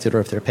are affected or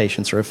if their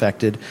patients are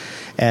affected,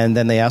 and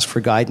then they ask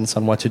for guidance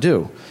on what to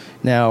do.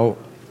 Now,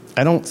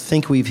 I don't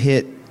think we've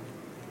hit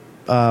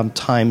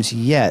times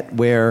yet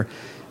where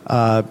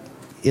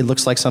it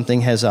looks like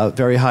something has a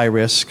very high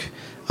risk,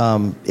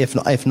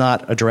 if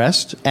not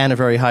addressed, and a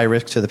very high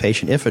risk to the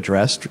patient if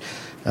addressed,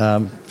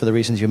 for the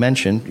reasons you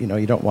mentioned.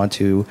 You don't want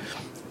to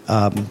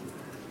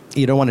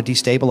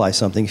destabilize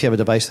something. If you have a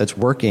device that's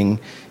working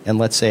and,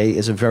 let's say,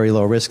 is a very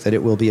low risk that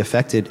it will be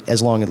affected,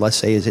 as long as, let's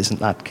say, it is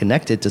not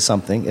connected to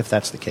something, if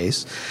that's the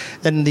case,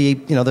 then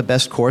the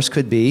best course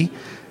could be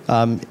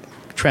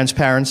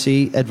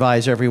transparency,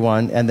 advise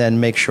everyone, and then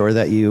make sure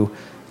that you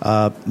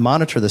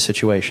monitor the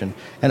situation.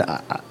 And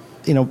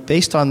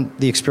based on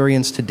the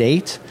experience to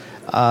date,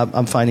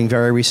 I'm finding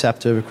very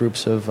receptive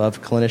groups of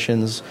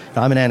clinicians.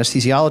 I'm an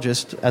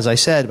anesthesiologist, as I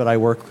said, but I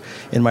work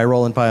in my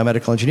role in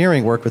biomedical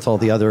engineering, work with all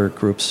the other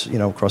groups,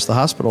 across the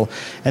hospital.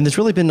 And there's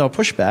really been no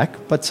pushback,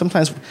 but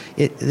sometimes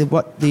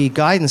what the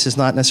guidance is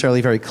not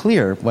necessarily very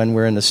clear when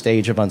we're in the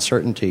stage of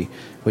uncertainty,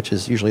 which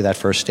is usually that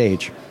first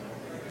stage.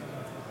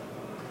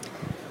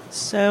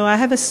 So I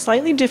have a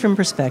slightly different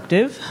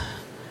perspective.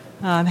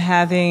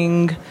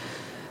 Having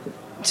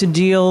to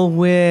deal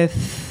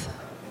with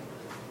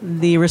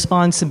the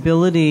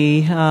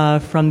responsibility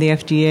from the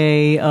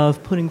FDA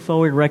of putting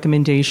forward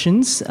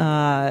recommendations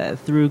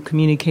through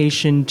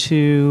communication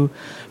to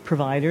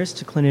providers,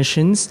 to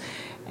clinicians,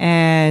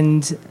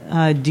 and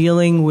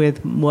dealing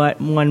with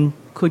what one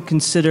could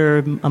consider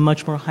a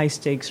much more high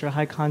stakes or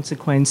high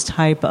consequence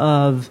type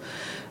of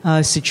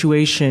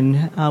situation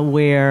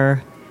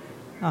where,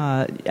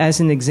 as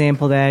an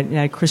example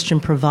that Christian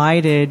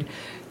provided,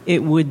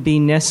 it would be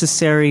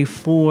necessary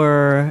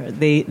for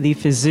the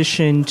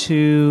physician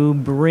to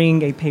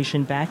bring a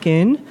patient back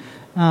in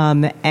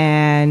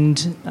and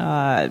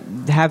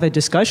have a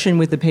discussion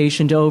with the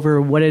patient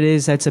over what it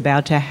is that's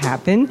about to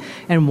happen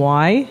and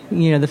why.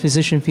 The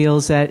physician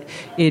feels that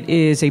it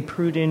is a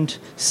prudent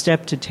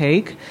step to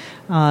take.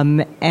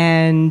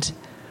 And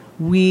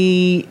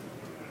we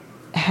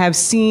have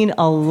seen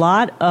a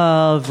lot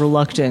of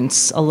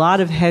reluctance, a lot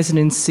of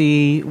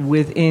hesitancy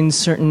within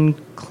certain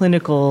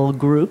clinical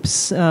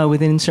groups,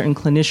 within certain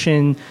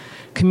clinician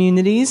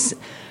communities.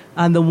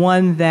 The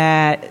one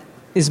that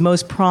is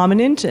most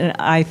prominent, and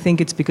I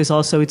think it's because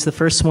also it's the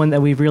first one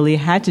that we've really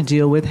had to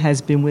deal with, has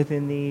been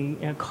within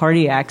the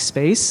cardiac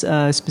space,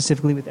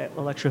 specifically with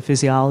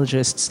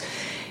electrophysiologists.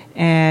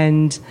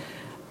 And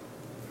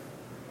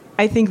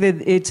I think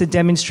that it's a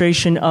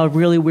demonstration of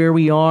really where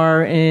we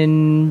are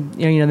in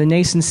the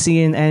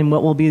nascency and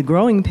what will be the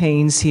growing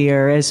pains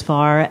here as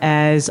far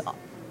as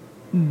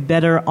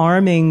better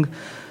arming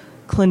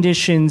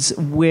clinicians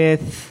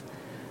with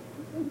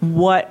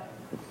what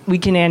we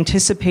can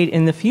anticipate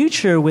in the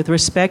future with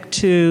respect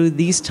to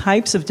these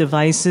types of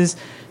devices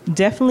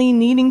definitely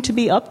needing to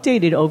be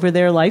updated over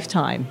their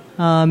lifetime,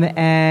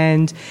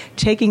 and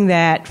taking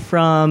that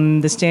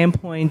from the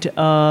standpoint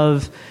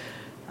of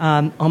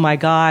oh my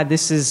God,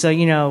 this is this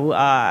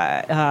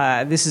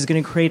is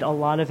going to create a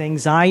lot of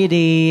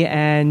anxiety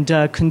and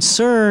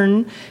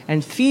concern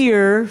and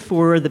fear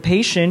for the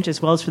patient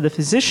as well as for the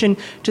physician,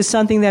 to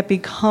something that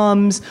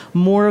becomes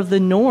more of the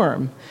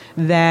norm,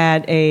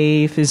 that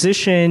a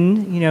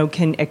physician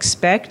can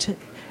expect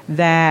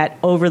that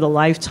over the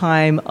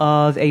lifetime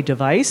of a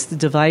device, the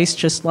device,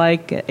 just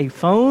like a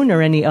phone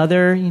or any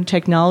other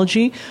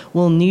technology,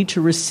 will need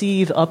to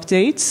receive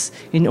updates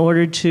in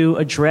order to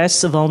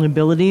address the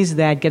vulnerabilities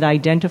that get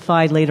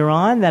identified later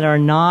on that are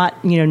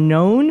not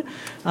known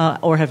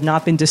or have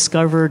not been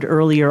discovered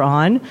earlier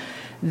on.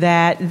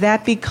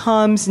 That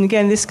becomes, and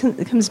again, this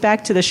comes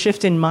back to the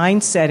shift in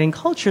mindset and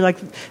culture, like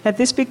that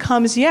this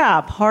becomes,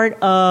 part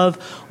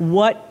of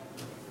what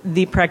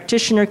the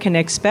practitioner can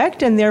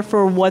expect, and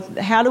therefore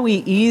how do we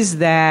ease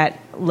that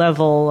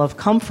level of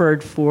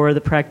comfort for the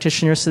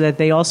practitioner so that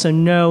they also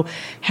know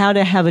how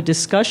to have a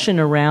discussion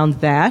around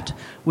that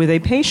with a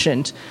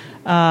patient.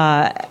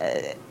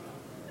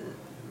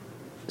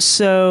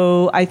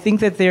 So I think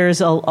that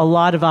there's a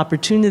lot of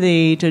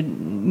opportunity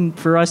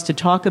for us to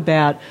talk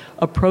about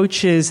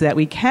approaches that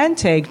we can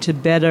take to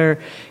better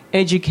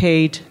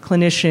educate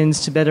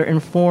clinicians, to better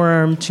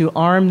inform, to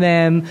arm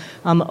them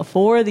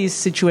for these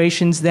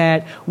situations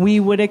that we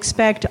would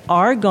expect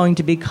are going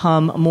to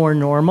become more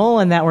normal,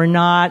 and that we're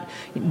not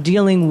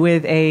dealing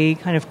with a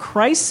kind of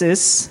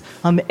crisis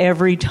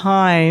every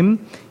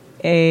time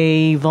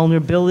a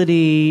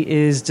vulnerability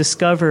is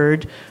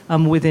discovered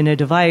within a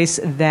device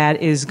that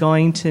is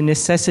going to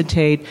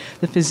necessitate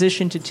the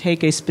physician to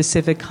take a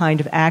specific kind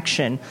of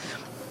action.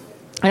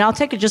 And I'll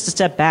take it just a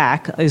step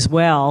back as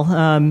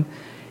well.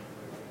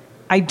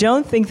 I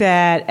don't think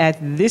that at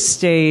this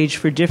stage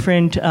for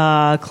different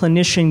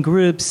clinician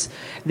groups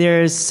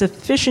there's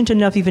sufficient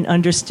enough even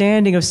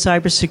understanding of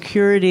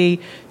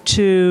cybersecurity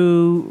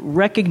to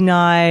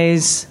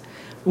recognize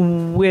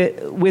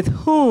with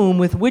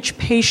which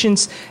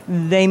patients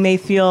they may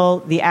feel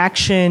the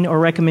action or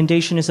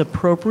recommendation is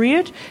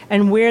appropriate,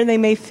 and where they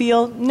may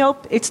feel,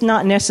 nope, it's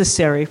not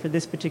necessary for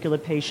this particular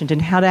patient,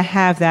 and how to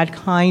have that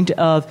kind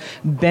of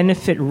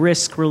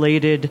benefit-risk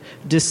related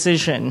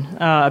discussion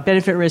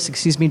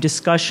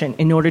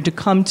in order to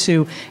come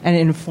to an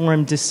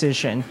informed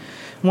decision.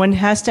 One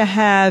has to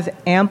have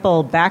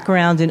ample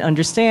background and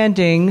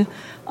understanding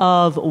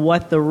of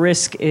what the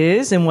risk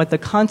is and what the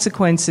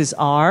consequences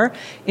are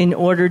in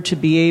order to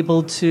be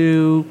able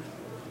to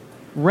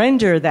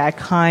render that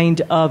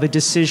kind of a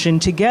decision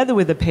together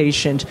with the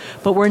patient.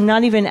 But we're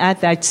not even at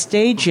that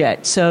stage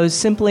yet. So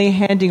simply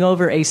handing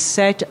over a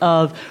set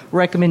of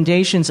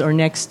recommendations or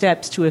next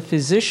steps to a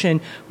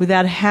physician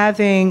without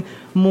having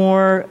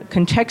more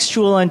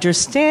contextual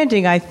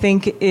understanding, I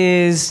think,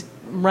 is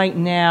right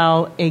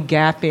now a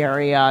gap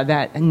area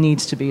that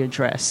needs to be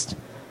addressed.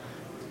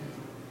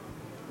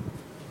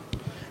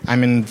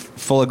 I'm in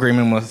full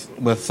agreement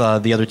with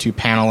the other two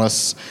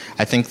panelists.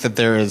 I think that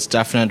there is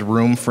definite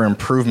room for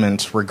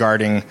improvement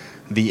regarding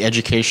the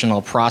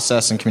educational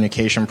process and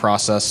communication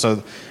process.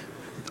 So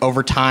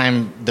over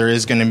time, there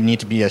is going to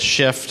need to be a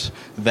shift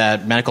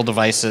that medical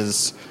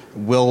devices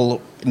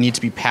will need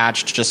to be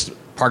patched, just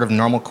part of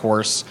normal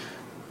course.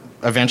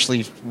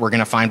 Eventually, we're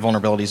going to find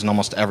vulnerabilities in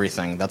almost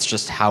everything. That's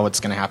just how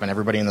it's going to happen.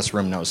 Everybody in this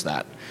room knows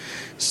that.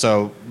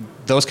 So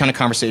those kind of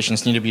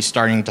conversations need to be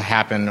starting to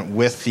happen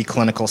with the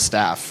clinical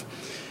staff.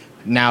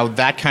 Now,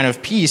 that kind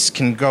of piece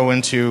can go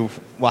into,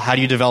 well, how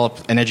do you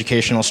develop an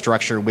educational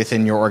structure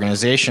within your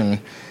organization,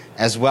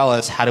 as well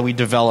as how do we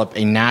develop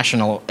a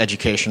national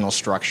educational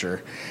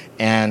structure?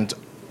 And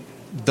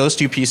those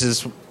two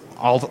pieces,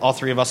 all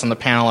three of us on the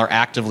panel are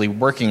actively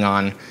working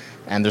on,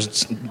 and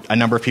there's a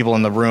number of people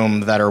in the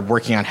room that are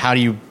working on how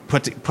do you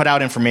put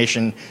out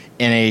information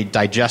in a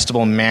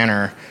digestible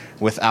manner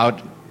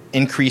without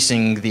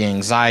increasing the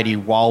anxiety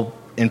while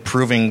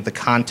improving the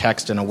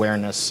context and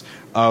awareness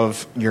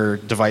of your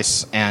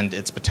device and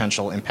its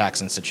potential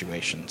impacts and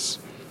situations.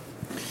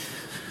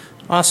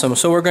 Awesome.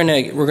 So we're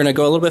gonna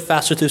go a little bit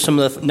faster through some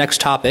of the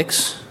next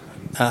topics.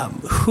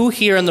 Who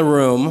here in the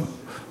room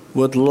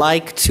would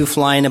like to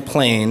fly in a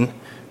plane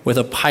with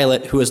a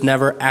pilot who has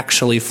never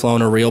actually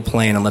flown a real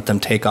plane and let them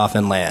take off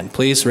and land?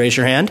 Please raise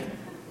your hand.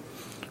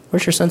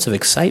 Where's your sense of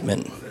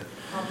excitement?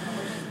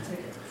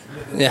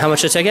 Yeah, how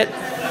much a ticket?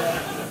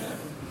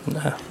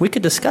 We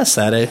could discuss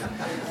that.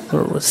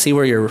 Let's see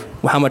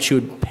how much you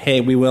would pay.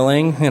 We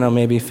willing?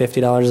 Maybe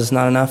 $50 is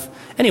not enough.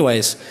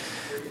 Anyways,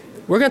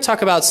 we're going to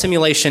talk about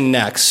simulation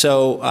next.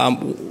 So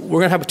we're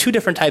going to have two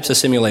different types of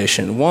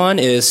simulation. One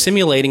is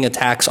simulating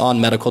attacks on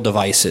medical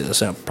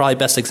devices, probably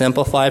best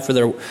exemplified for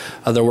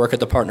their work at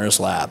the Partners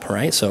Lab,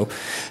 right? So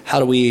how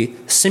do we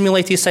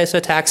simulate these types of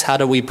attacks? How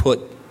do we put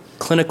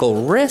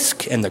clinical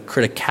risk and the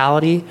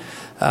criticality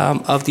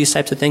of these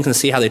types of things and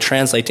see how they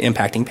translate to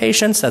impacting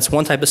patients? That's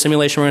one type of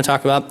simulation we're going to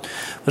talk about.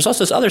 There's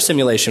also this other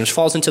simulation which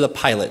falls into the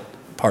pilot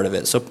part of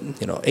it. So,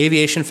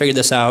 aviation figured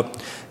this out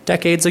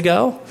decades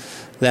ago,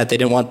 that they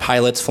didn't want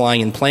pilots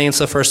flying in planes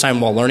the first time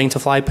while learning to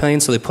fly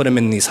planes, so they put them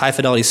in these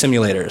high-fidelity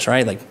simulators,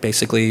 right? Like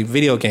basically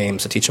video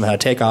games to teach them how to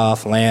take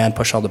off, land,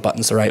 push all the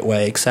buttons the right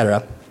way,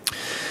 etc.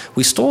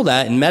 We stole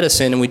that in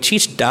medicine, and we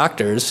teach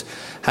doctors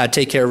how to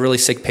take care of really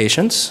sick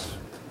patients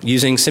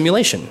using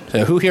simulation.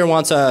 So who here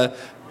wants a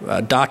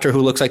doctor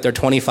who looks like they're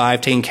 25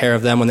 taking care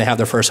of them when they have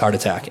their first heart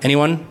attack?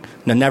 Anyone?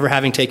 No, never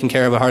having taken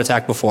care of a heart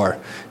attack before.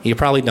 You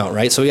probably don't,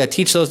 right? So we got to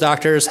teach those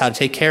doctors how to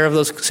take care of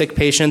those sick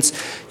patients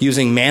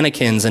using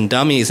mannequins and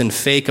dummies and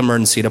fake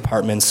emergency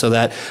departments so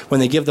that when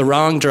they give the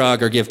wrong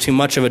drug or give too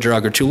much of a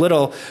drug or too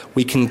little,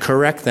 we can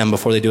correct them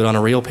before they do it on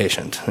a real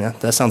patient. Yeah,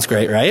 that sounds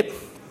great, right?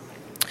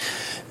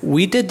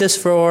 We did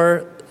this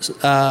for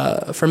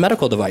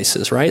medical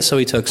devices, right? So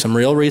we took some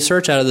real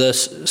research out of the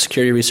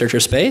security researcher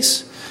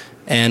space,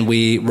 and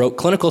we wrote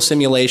clinical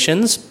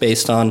simulations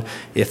based on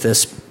if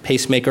this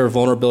pacemaker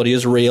vulnerability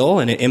is real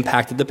and it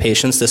impacted the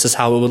patients, this is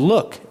how it would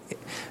look.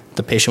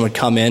 The patient would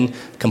come in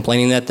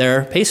complaining that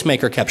their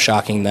pacemaker kept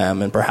shocking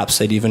them, and perhaps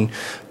they'd even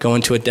go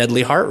into a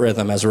deadly heart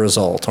rhythm as a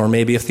result. Or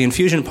maybe if the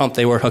infusion pump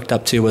they were hooked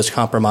up to was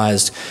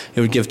compromised,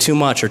 it would give too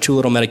much or too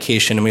little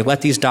medication. And we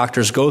let these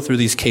doctors go through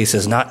these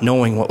cases not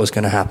knowing what was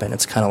going to happen.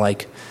 It's kind of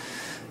like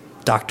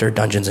Dr.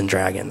 Dungeons and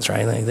Dragons,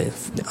 right? They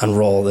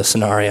unroll the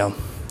scenario.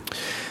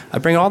 I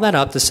bring all that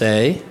up to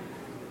say,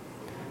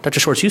 Dr.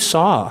 Schwartz, you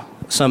saw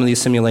some of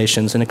these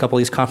simulations in a couple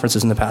of these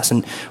conferences in the past,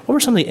 and what were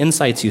some of the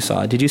insights you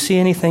saw? Did you see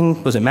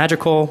anything? Was it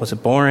magical? Was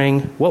it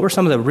boring? What were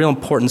some of the real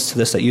importance to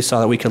this that you saw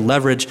that we could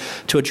leverage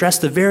to address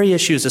the very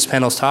issues this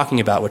panel is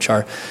talking about, which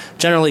are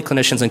generally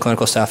clinicians and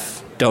clinical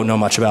staff don't know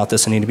much about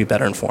this and need to be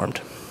better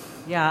informed?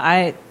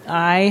 Yeah,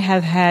 I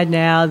have had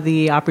now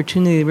the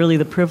opportunity, really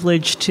the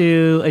privilege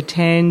to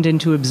attend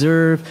and to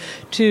observe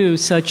two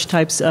such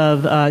types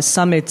of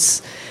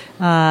summits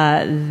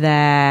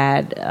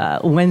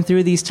that went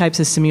through these types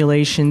of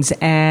simulations,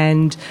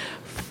 and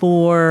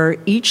for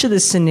each of the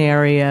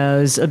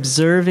scenarios,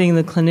 observing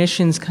the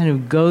clinicians kind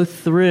of go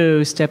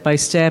through step by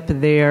step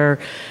their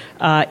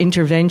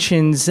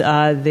interventions,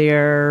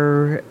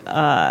 their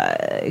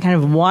kind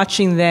of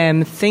watching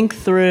them think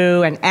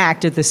through and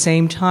act at the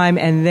same time,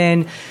 and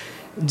then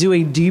do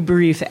a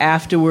debrief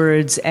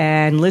afterwards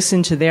and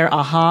listen to their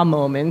aha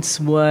moments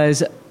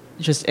was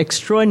just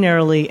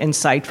extraordinarily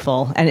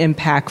insightful and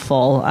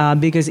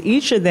impactful because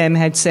each of them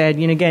had said,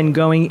 again,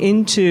 going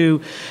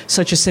into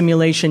such a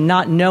simulation,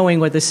 not knowing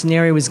what the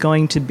scenario was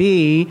going to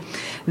be,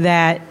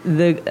 that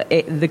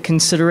the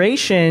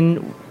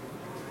consideration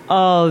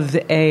of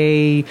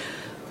a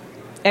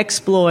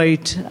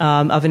exploit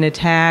of an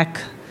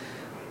attack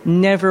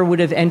never would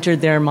have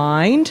entered their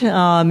mind,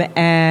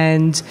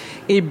 and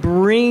it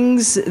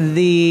brings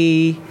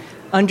the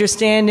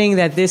understanding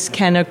that this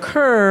can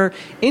occur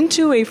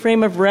into a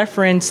frame of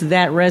reference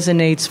that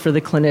resonates for the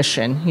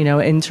clinician,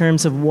 in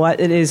terms of what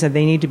it is that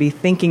they need to be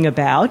thinking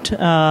about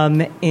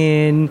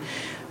in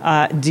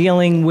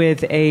dealing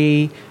with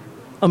a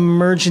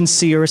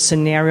emergency or a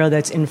scenario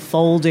that's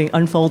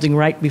unfolding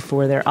right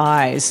before their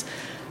eyes.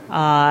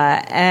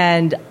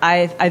 And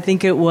I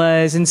think it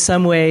was in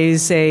some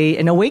ways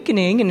an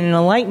awakening and an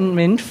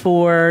enlightenment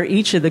for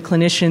each of the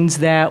clinicians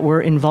that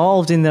were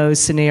involved in those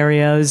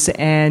scenarios,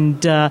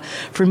 and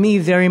for me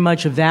very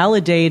much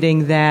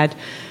validating that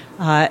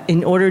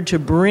in order to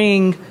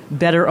bring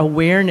better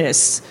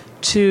awareness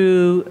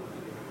to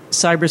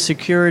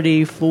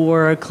cybersecurity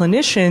for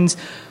clinicians,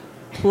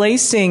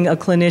 placing a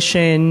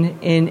clinician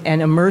in an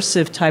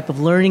immersive type of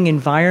learning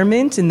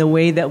environment in the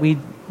way that we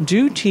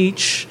do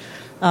teach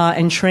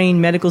and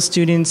train medical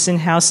students and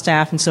house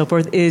staff and so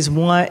forth is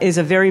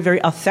a very,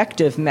 very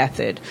effective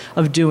method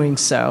of doing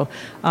so,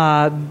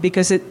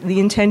 because the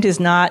intent is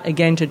not,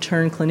 again, to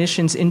turn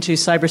clinicians into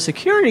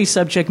cybersecurity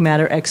subject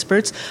matter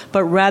experts,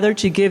 but rather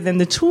to give them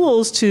the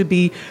tools to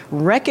be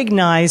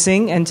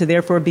recognizing and to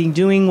therefore be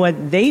doing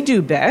what they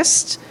do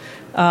best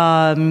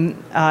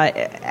as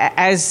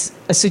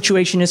a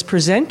situation is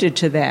presented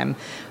to them.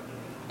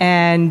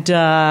 And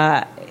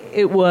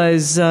it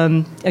was,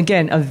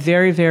 again, a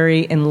very,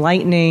 very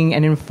enlightening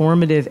and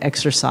informative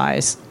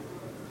exercise.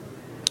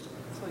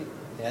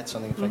 Add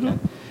something if I can.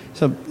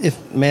 So,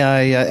 may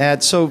I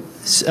add? So,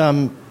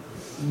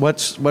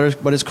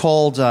 what is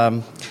called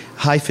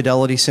high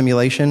fidelity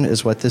simulation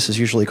is what this is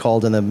usually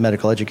called in the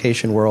medical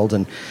education world,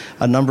 and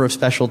a number of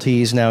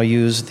specialties now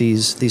use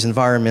these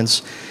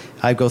environments.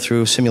 I go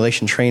through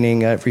simulation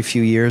training every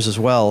few years as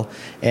well,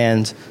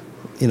 and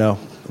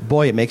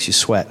boy, it makes you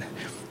sweat.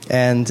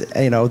 And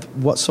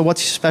so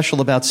what's special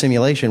about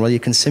simulation? Well, you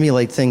can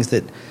simulate things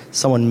that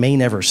someone may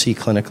never see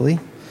clinically,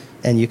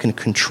 and you can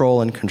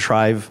control and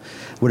contrive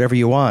whatever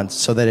you want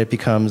so that it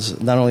becomes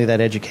not only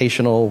that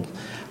educational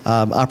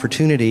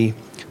opportunity,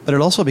 but it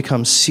also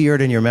becomes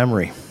seared in your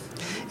memory.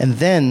 And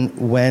then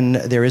when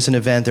there is an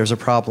event, there's a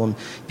problem,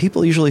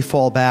 people usually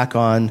fall back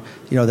on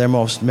their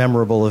most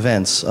memorable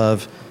events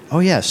of, oh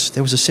yes,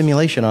 there was a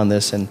simulation on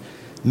this, and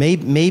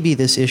maybe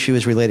this issue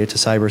is related to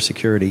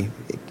cybersecurity,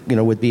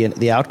 would be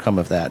the outcome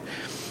of that.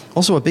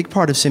 Also, a big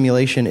part of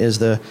simulation is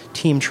the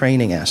team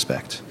training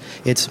aspect.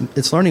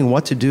 It's learning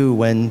what to do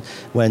when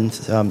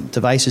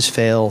devices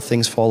fail,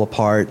 things fall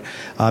apart,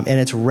 and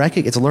it's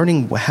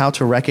learning how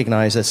to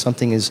recognize that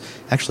something is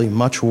actually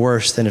much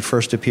worse than it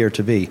first appeared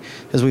to be.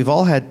 Because we've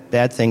all had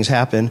bad things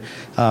happen.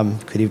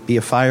 Could be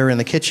a fire in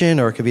the kitchen,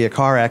 or it could be a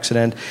car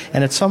accident,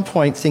 and at some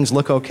point things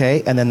look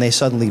okay, and then they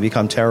suddenly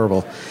become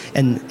terrible.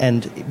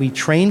 And we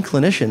train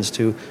clinicians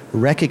to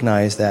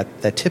recognize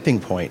that tipping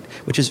point,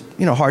 which is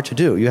hard to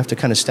do. You have to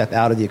kind of step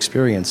out of the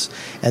experience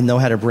and know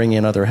how to bring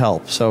in other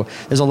help. So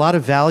there's a lot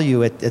of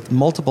value at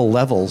multiple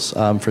levels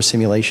for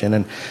simulation,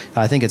 and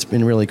I think it's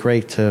been really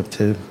great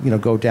to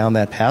go down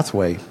that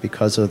pathway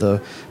because of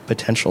the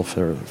potential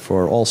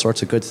for all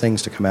sorts of good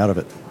things to come out of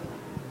it.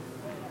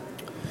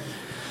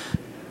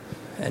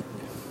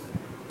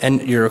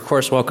 And you're, of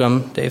course,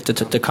 welcome, Dave,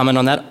 to comment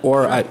on that.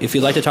 Or if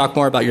you'd like to talk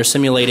more about your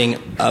simulating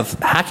of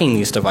hacking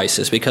these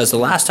devices, because the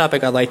last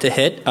topic I'd like to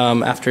hit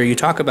after you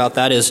talk about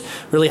that is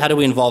really how do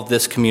we involve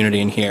this community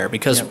in here?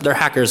 Because there are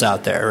hackers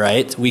out there,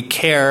 right? We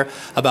care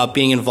about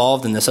being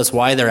involved in this. That's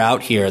why they're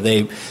out here.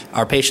 They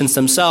are patients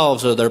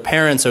themselves, or their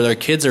parents, or their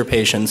kids are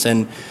patients,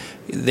 and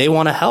they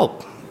want to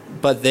help.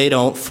 But they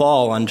don't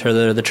fall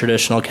under the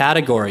traditional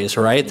categories,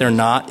 right? They're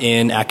not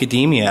in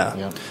academia.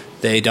 Yeah.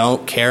 They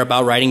don't care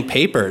about writing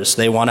papers.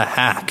 They want to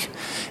hack.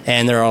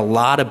 And there are a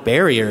lot of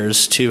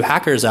barriers to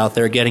hackers out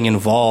there getting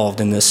involved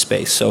in this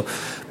space. So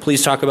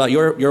please talk about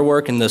your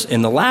work in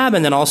the lab,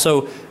 and then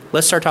also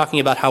let's start talking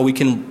about how we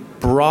can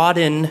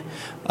broaden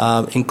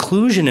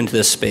inclusion into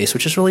this space,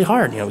 which is really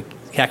hard.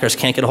 Hackers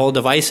can't get a hold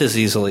of devices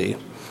easily.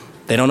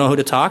 They don't know who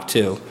to talk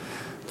to.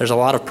 There's a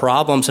lot of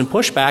problems and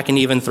pushback and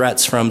even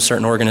threats from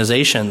certain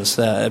organizations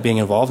being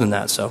involved in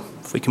that. So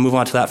if we can move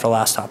on to that for the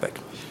last topic.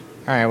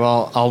 All right,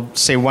 well, I'll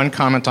say one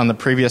comment on the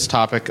previous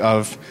topic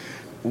of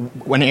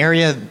one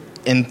area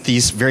in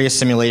these various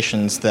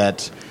simulations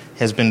that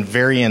has been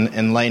very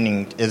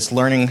enlightening is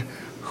learning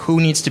who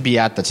needs to be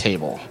at the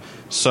table.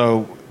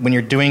 So when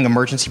you're doing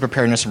emergency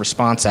preparedness and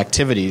response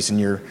activities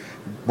and you're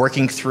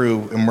working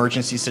through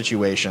emergency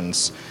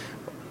situations,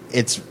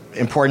 it's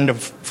important to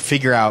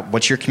figure out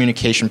what your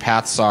communication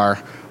paths are,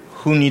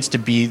 who needs to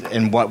be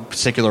in what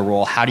particular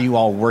role, how do you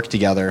all work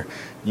together.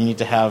 You need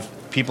to have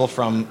people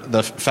from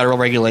the federal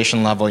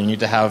regulation level, you need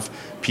to have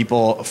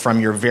people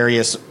from your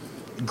various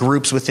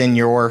groups within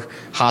your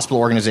hospital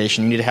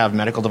organization, you need to have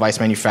medical device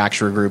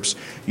manufacturer groups,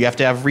 you have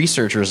to have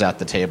researchers at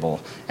the table,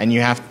 and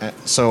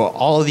so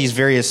all of these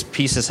various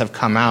pieces have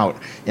come out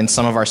in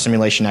some of our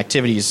simulation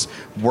activities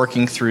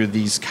working through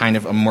these kind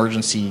of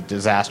emergency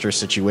disaster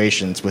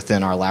situations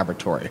within our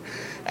laboratory.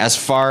 As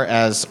far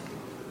as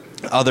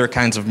other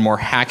kinds of more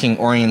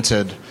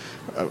hacking-oriented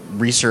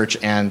research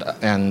and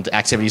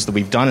activities that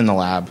we've done in the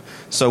lab.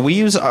 So we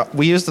use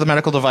the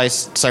medical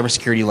device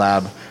cybersecurity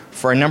lab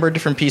for a number of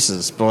different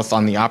pieces, both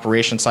on the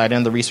operation side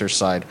and the research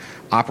side.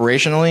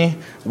 Operationally,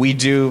 we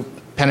do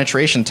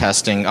penetration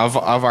testing of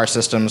our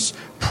systems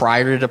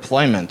prior to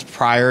deployment,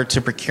 prior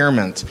to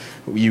procurement.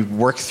 You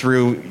work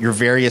through your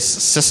various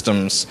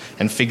systems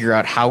and figure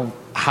out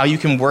how you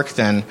can work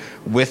then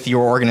with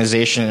your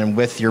organization and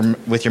with your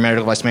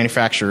medical device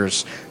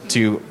manufacturers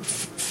to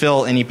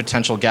fill any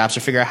potential gaps or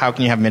figure out how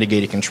can you have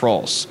mitigated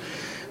controls.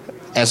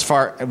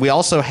 We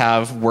also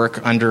have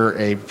work under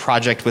a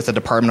project with the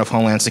Department of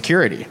Homeland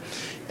Security.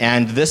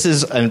 And this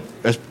is an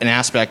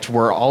aspect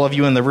where all of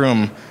you in the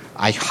room,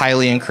 I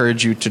highly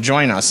encourage you to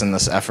join us in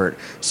this effort.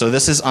 So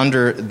this is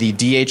under the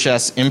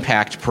DHS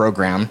Impact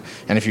program,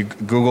 and if you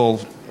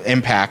Google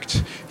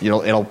Impact,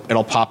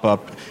 it'll pop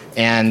up.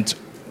 And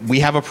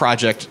we have a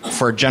project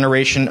for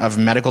generation of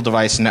medical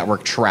device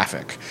network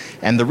traffic.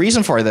 And the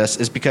reason for this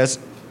is because,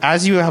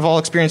 as you have all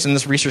experienced in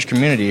this research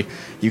community,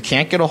 you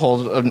can't get a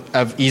hold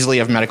easily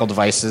of medical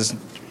devices.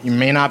 You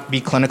may not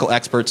be clinical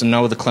experts and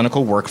know the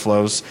clinical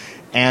workflows,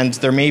 and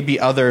there may be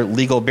other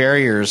legal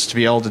barriers to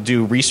be able to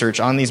do research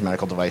on these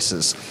medical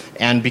devices.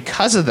 And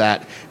because of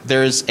that,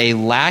 there's a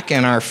lack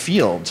in our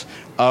field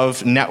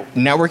of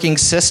networking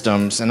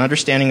systems and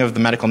understanding of the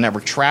medical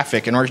network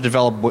traffic in order to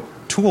develop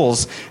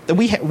tools that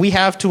we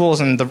have tools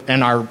in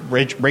our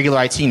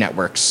regular IT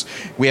networks.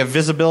 We have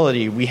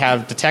visibility, we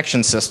have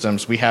detection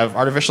systems, we have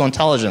artificial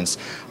intelligence,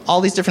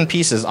 all these different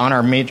pieces on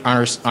our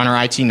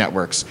IT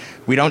networks.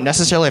 We don't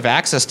necessarily have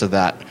access to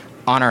that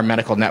on our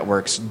medical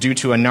networks due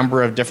to a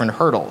number of different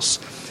hurdles.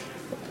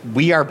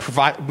 We are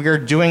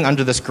doing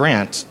under this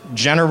grant,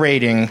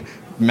 generating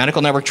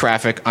medical network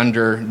traffic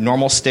under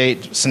normal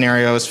state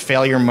scenarios,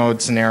 failure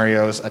mode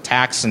scenarios,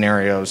 attack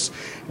scenarios.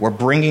 We're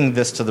bringing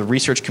this to the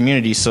research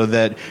community so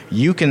that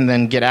you can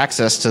then get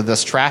access to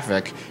this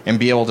traffic and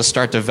be able to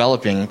start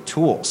developing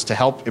tools to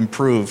help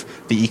improve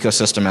the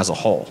ecosystem as a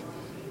whole.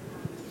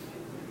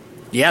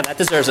 Yeah, that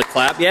deserves a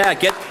clap. Yeah,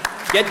 get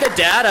the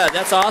data.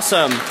 That's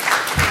awesome.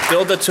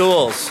 Build the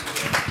tools.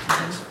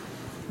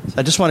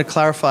 I just want to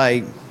clarify,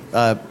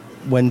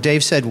 when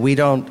Dave said we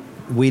don't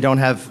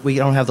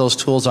have those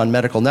tools on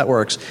medical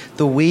networks,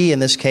 the we in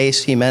this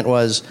case he meant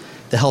was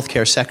the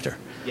healthcare sector.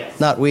 Yes.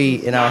 Not we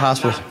in our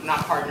hospital.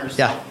 Not partners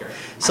Yeah. healthcare.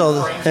 So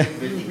the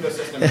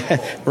ecosystem as a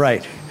whole.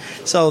 Right.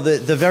 So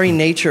the very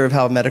nature of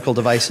how medical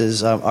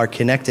devices are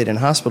connected in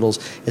hospitals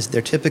is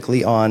they're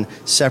typically on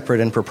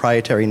separate and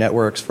proprietary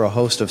networks for a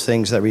host of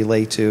things that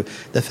relate to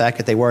the fact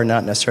that they were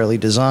not necessarily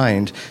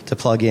designed to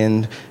plug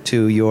in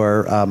to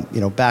your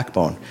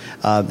backbone.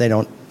 They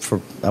don't.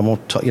 I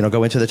won't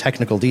go into the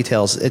technical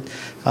details.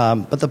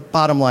 But the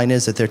bottom line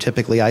is that they're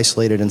typically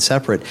isolated and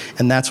separate,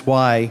 and that's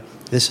why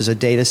this is a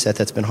data set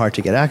that's been hard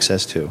to get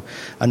access to.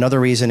 Another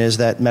reason is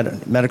that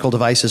medical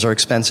devices are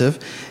expensive,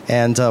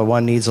 and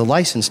one needs a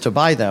license to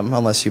buy them,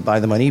 unless you buy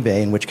them on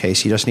eBay, in which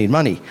case you just need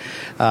money.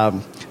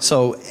 And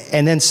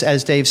then,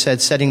 as Dave said,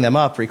 setting them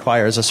up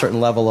requires a certain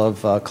level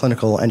of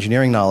clinical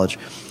engineering knowledge.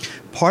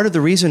 Part of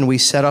the reason we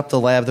set up the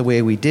lab the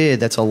way we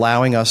did, that's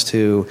allowing us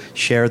to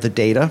share the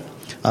data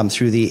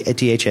through the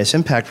DHS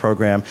Impact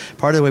program,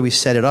 part of the way we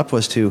set it up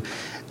was to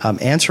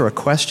answer a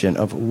question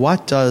of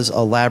what does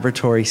a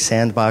laboratory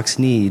sandbox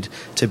need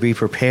to be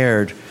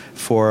prepared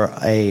for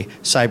a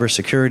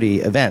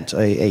cybersecurity event,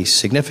 a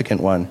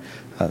significant one.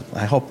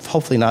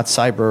 Hopefully not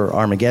Cyber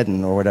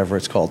Armageddon or whatever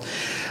it's called.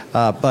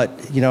 But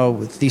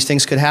these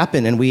things could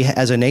happen, and we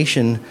as a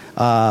nation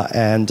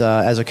and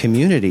as a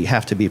community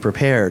have to be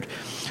prepared.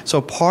 So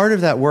part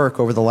of that work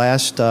over the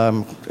last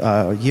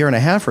year and a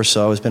half or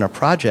so has been a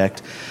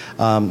project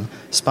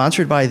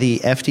sponsored by the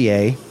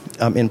FDA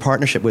in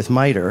partnership with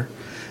MITRE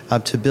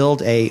to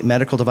build a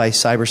medical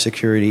device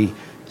cybersecurity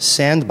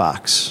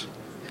sandbox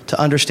to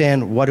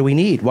understand what do we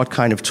need, what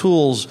kind of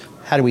tools,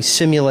 how do we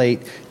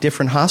simulate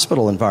different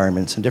hospital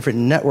environments and different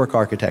network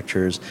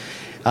architectures,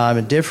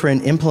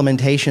 different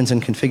implementations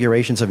and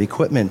configurations of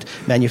equipment.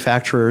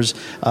 Manufacturers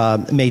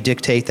may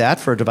dictate that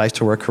for a device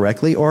to work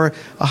correctly, or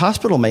a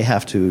hospital may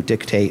have to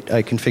dictate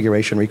a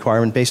configuration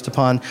requirement based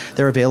upon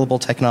their available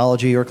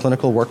technology or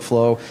clinical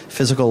workflow,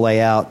 physical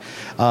layout.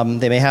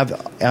 They may have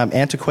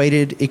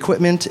antiquated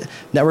equipment,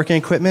 networking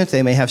equipment.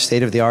 They may have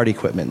state-of-the-art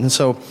equipment. And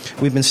so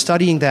we've been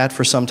studying that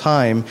for some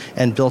time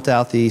and built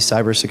out the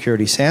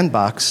cybersecurity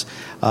sandbox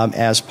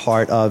as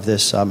part of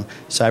this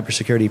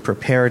cybersecurity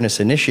preparedness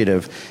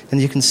initiative. And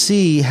you can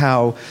see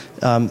how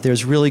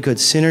there's really good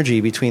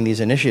synergy between these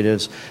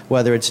initiatives,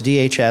 whether it's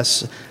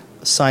DHS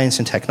Science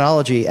and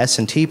Technology,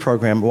 S&T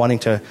program wanting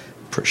to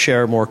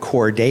share more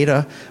core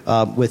data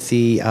with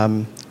the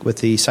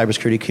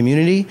cybersecurity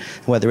community,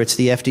 whether it's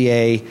the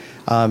FDA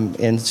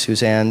in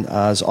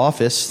Suzanne's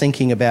office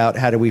thinking about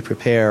how do we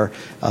prepare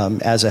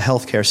as a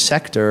healthcare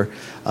sector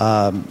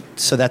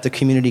so that the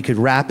community could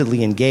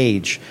rapidly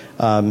engage,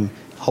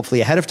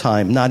 hopefully ahead of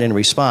time, not in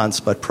response,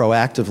 but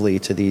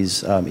proactively to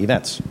these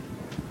events.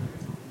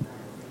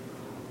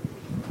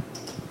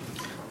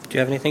 Do you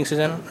have anything,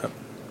 Suzanne?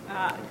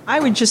 I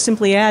would just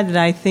simply add that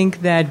I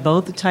think that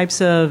both the types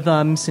of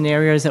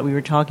scenarios that we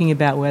were talking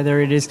about,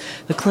 whether it is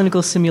the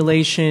clinical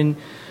simulation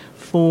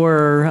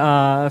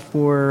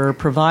for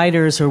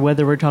providers, or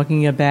whether we're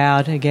talking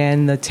about,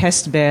 again, the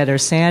test bed or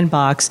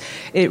sandbox,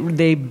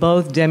 they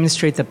both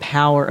demonstrate the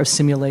power of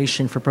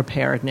simulation for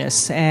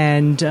preparedness.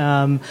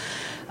 And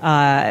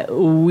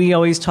we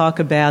always talk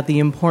about the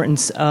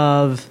importance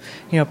of,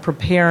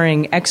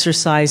 preparing,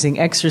 exercise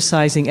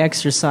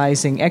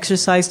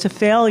to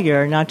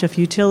failure, not to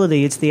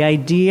futility. It's the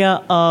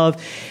idea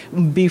of,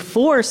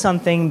 before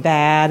something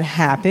bad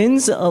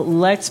happens,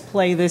 let's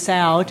play this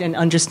out and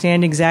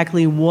understand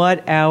exactly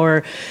what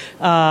our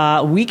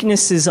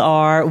weaknesses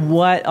are,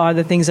 what are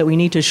the things that we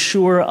need to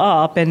shore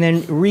up, and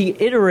then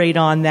reiterate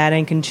on that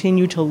and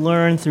continue to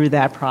learn through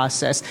that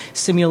process.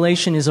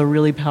 Simulation is a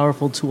really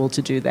powerful tool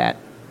to do that.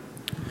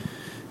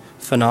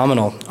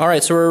 Phenomenal. All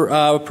right, so we're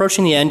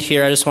approaching the end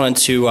here. I just wanted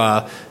to,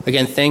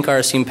 again, thank our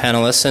esteemed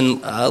panelists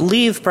and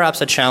leave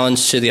perhaps a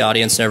challenge to the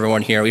audience and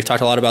everyone here. We've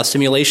talked a lot about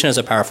simulation as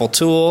a powerful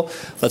tool.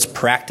 Let's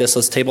practice,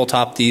 let's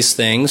tabletop these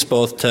things,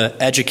 both to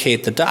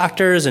educate the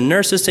doctors and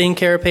nurses taking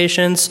care of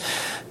patients,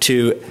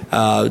 to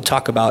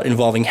talk about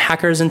involving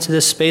hackers into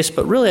this space,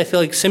 but really I feel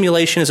like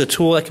simulation is a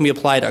tool that can be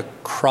applied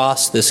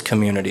across this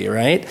community,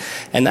 right?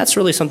 And that's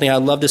really something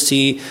I'd love to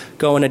see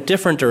go in a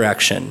different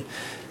direction.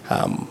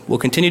 We'll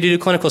continue to do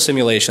clinical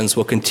simulations.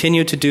 We'll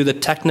continue to do the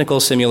technical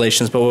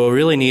simulations, but what we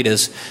really need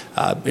is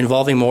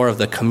involving more of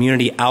the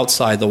community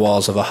outside the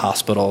walls of a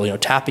hospital,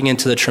 tapping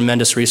into the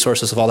tremendous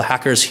resources of all the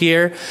hackers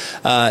here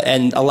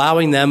and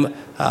allowing them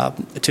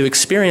to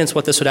experience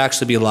what this would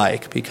actually be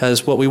like.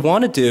 Because what we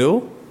want to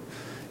do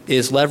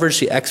is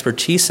leverage the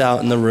expertise out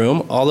in the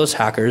room, all those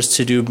hackers,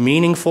 to do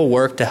meaningful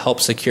work to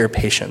help secure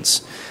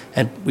patients.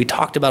 And we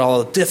talked about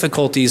all the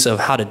difficulties of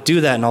how to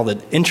do that and all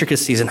the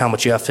intricacies and how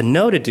much you have to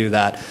know to do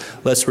that.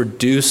 Let's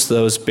reduce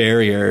those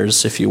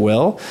barriers, if you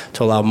will,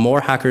 to allow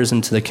more hackers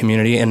into the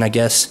community. And I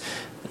guess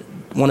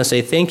I want to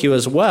say thank you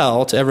as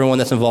well to everyone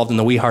that's involved in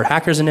the We Heart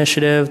Hackers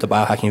initiative, the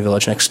Biohacking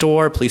Village next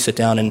door. Please sit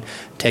down and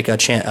take a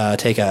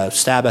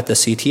stab at the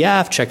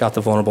CTF, check out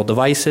the vulnerable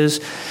devices,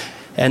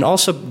 and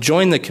also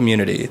join the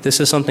community. This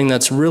is something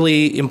that's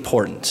really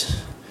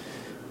important.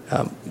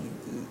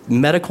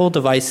 Medical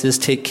devices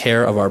take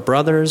care of our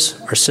brothers,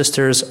 our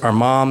sisters, our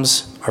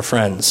moms, our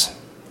friends.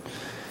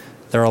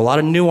 There are a lot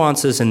of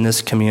nuances in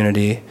this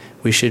community.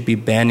 We should be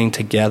banding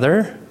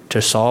together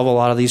to solve a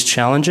lot of these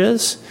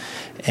challenges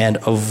and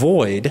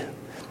avoid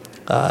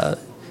the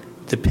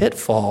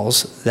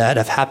pitfalls that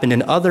have happened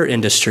in other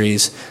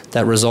industries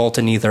that result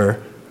in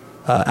either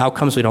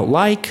outcomes we don't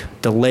like,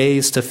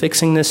 delays to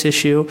fixing this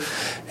issue,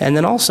 and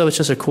then also it's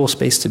just a cool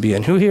space to be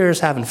in. Who here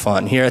is having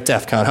fun here at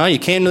DEF CON, huh? You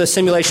came to the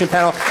simulation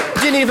panel,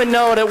 didn't even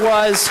know what it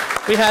was.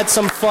 We had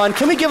some fun.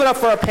 Can we give it up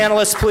for our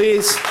panelists,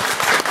 please?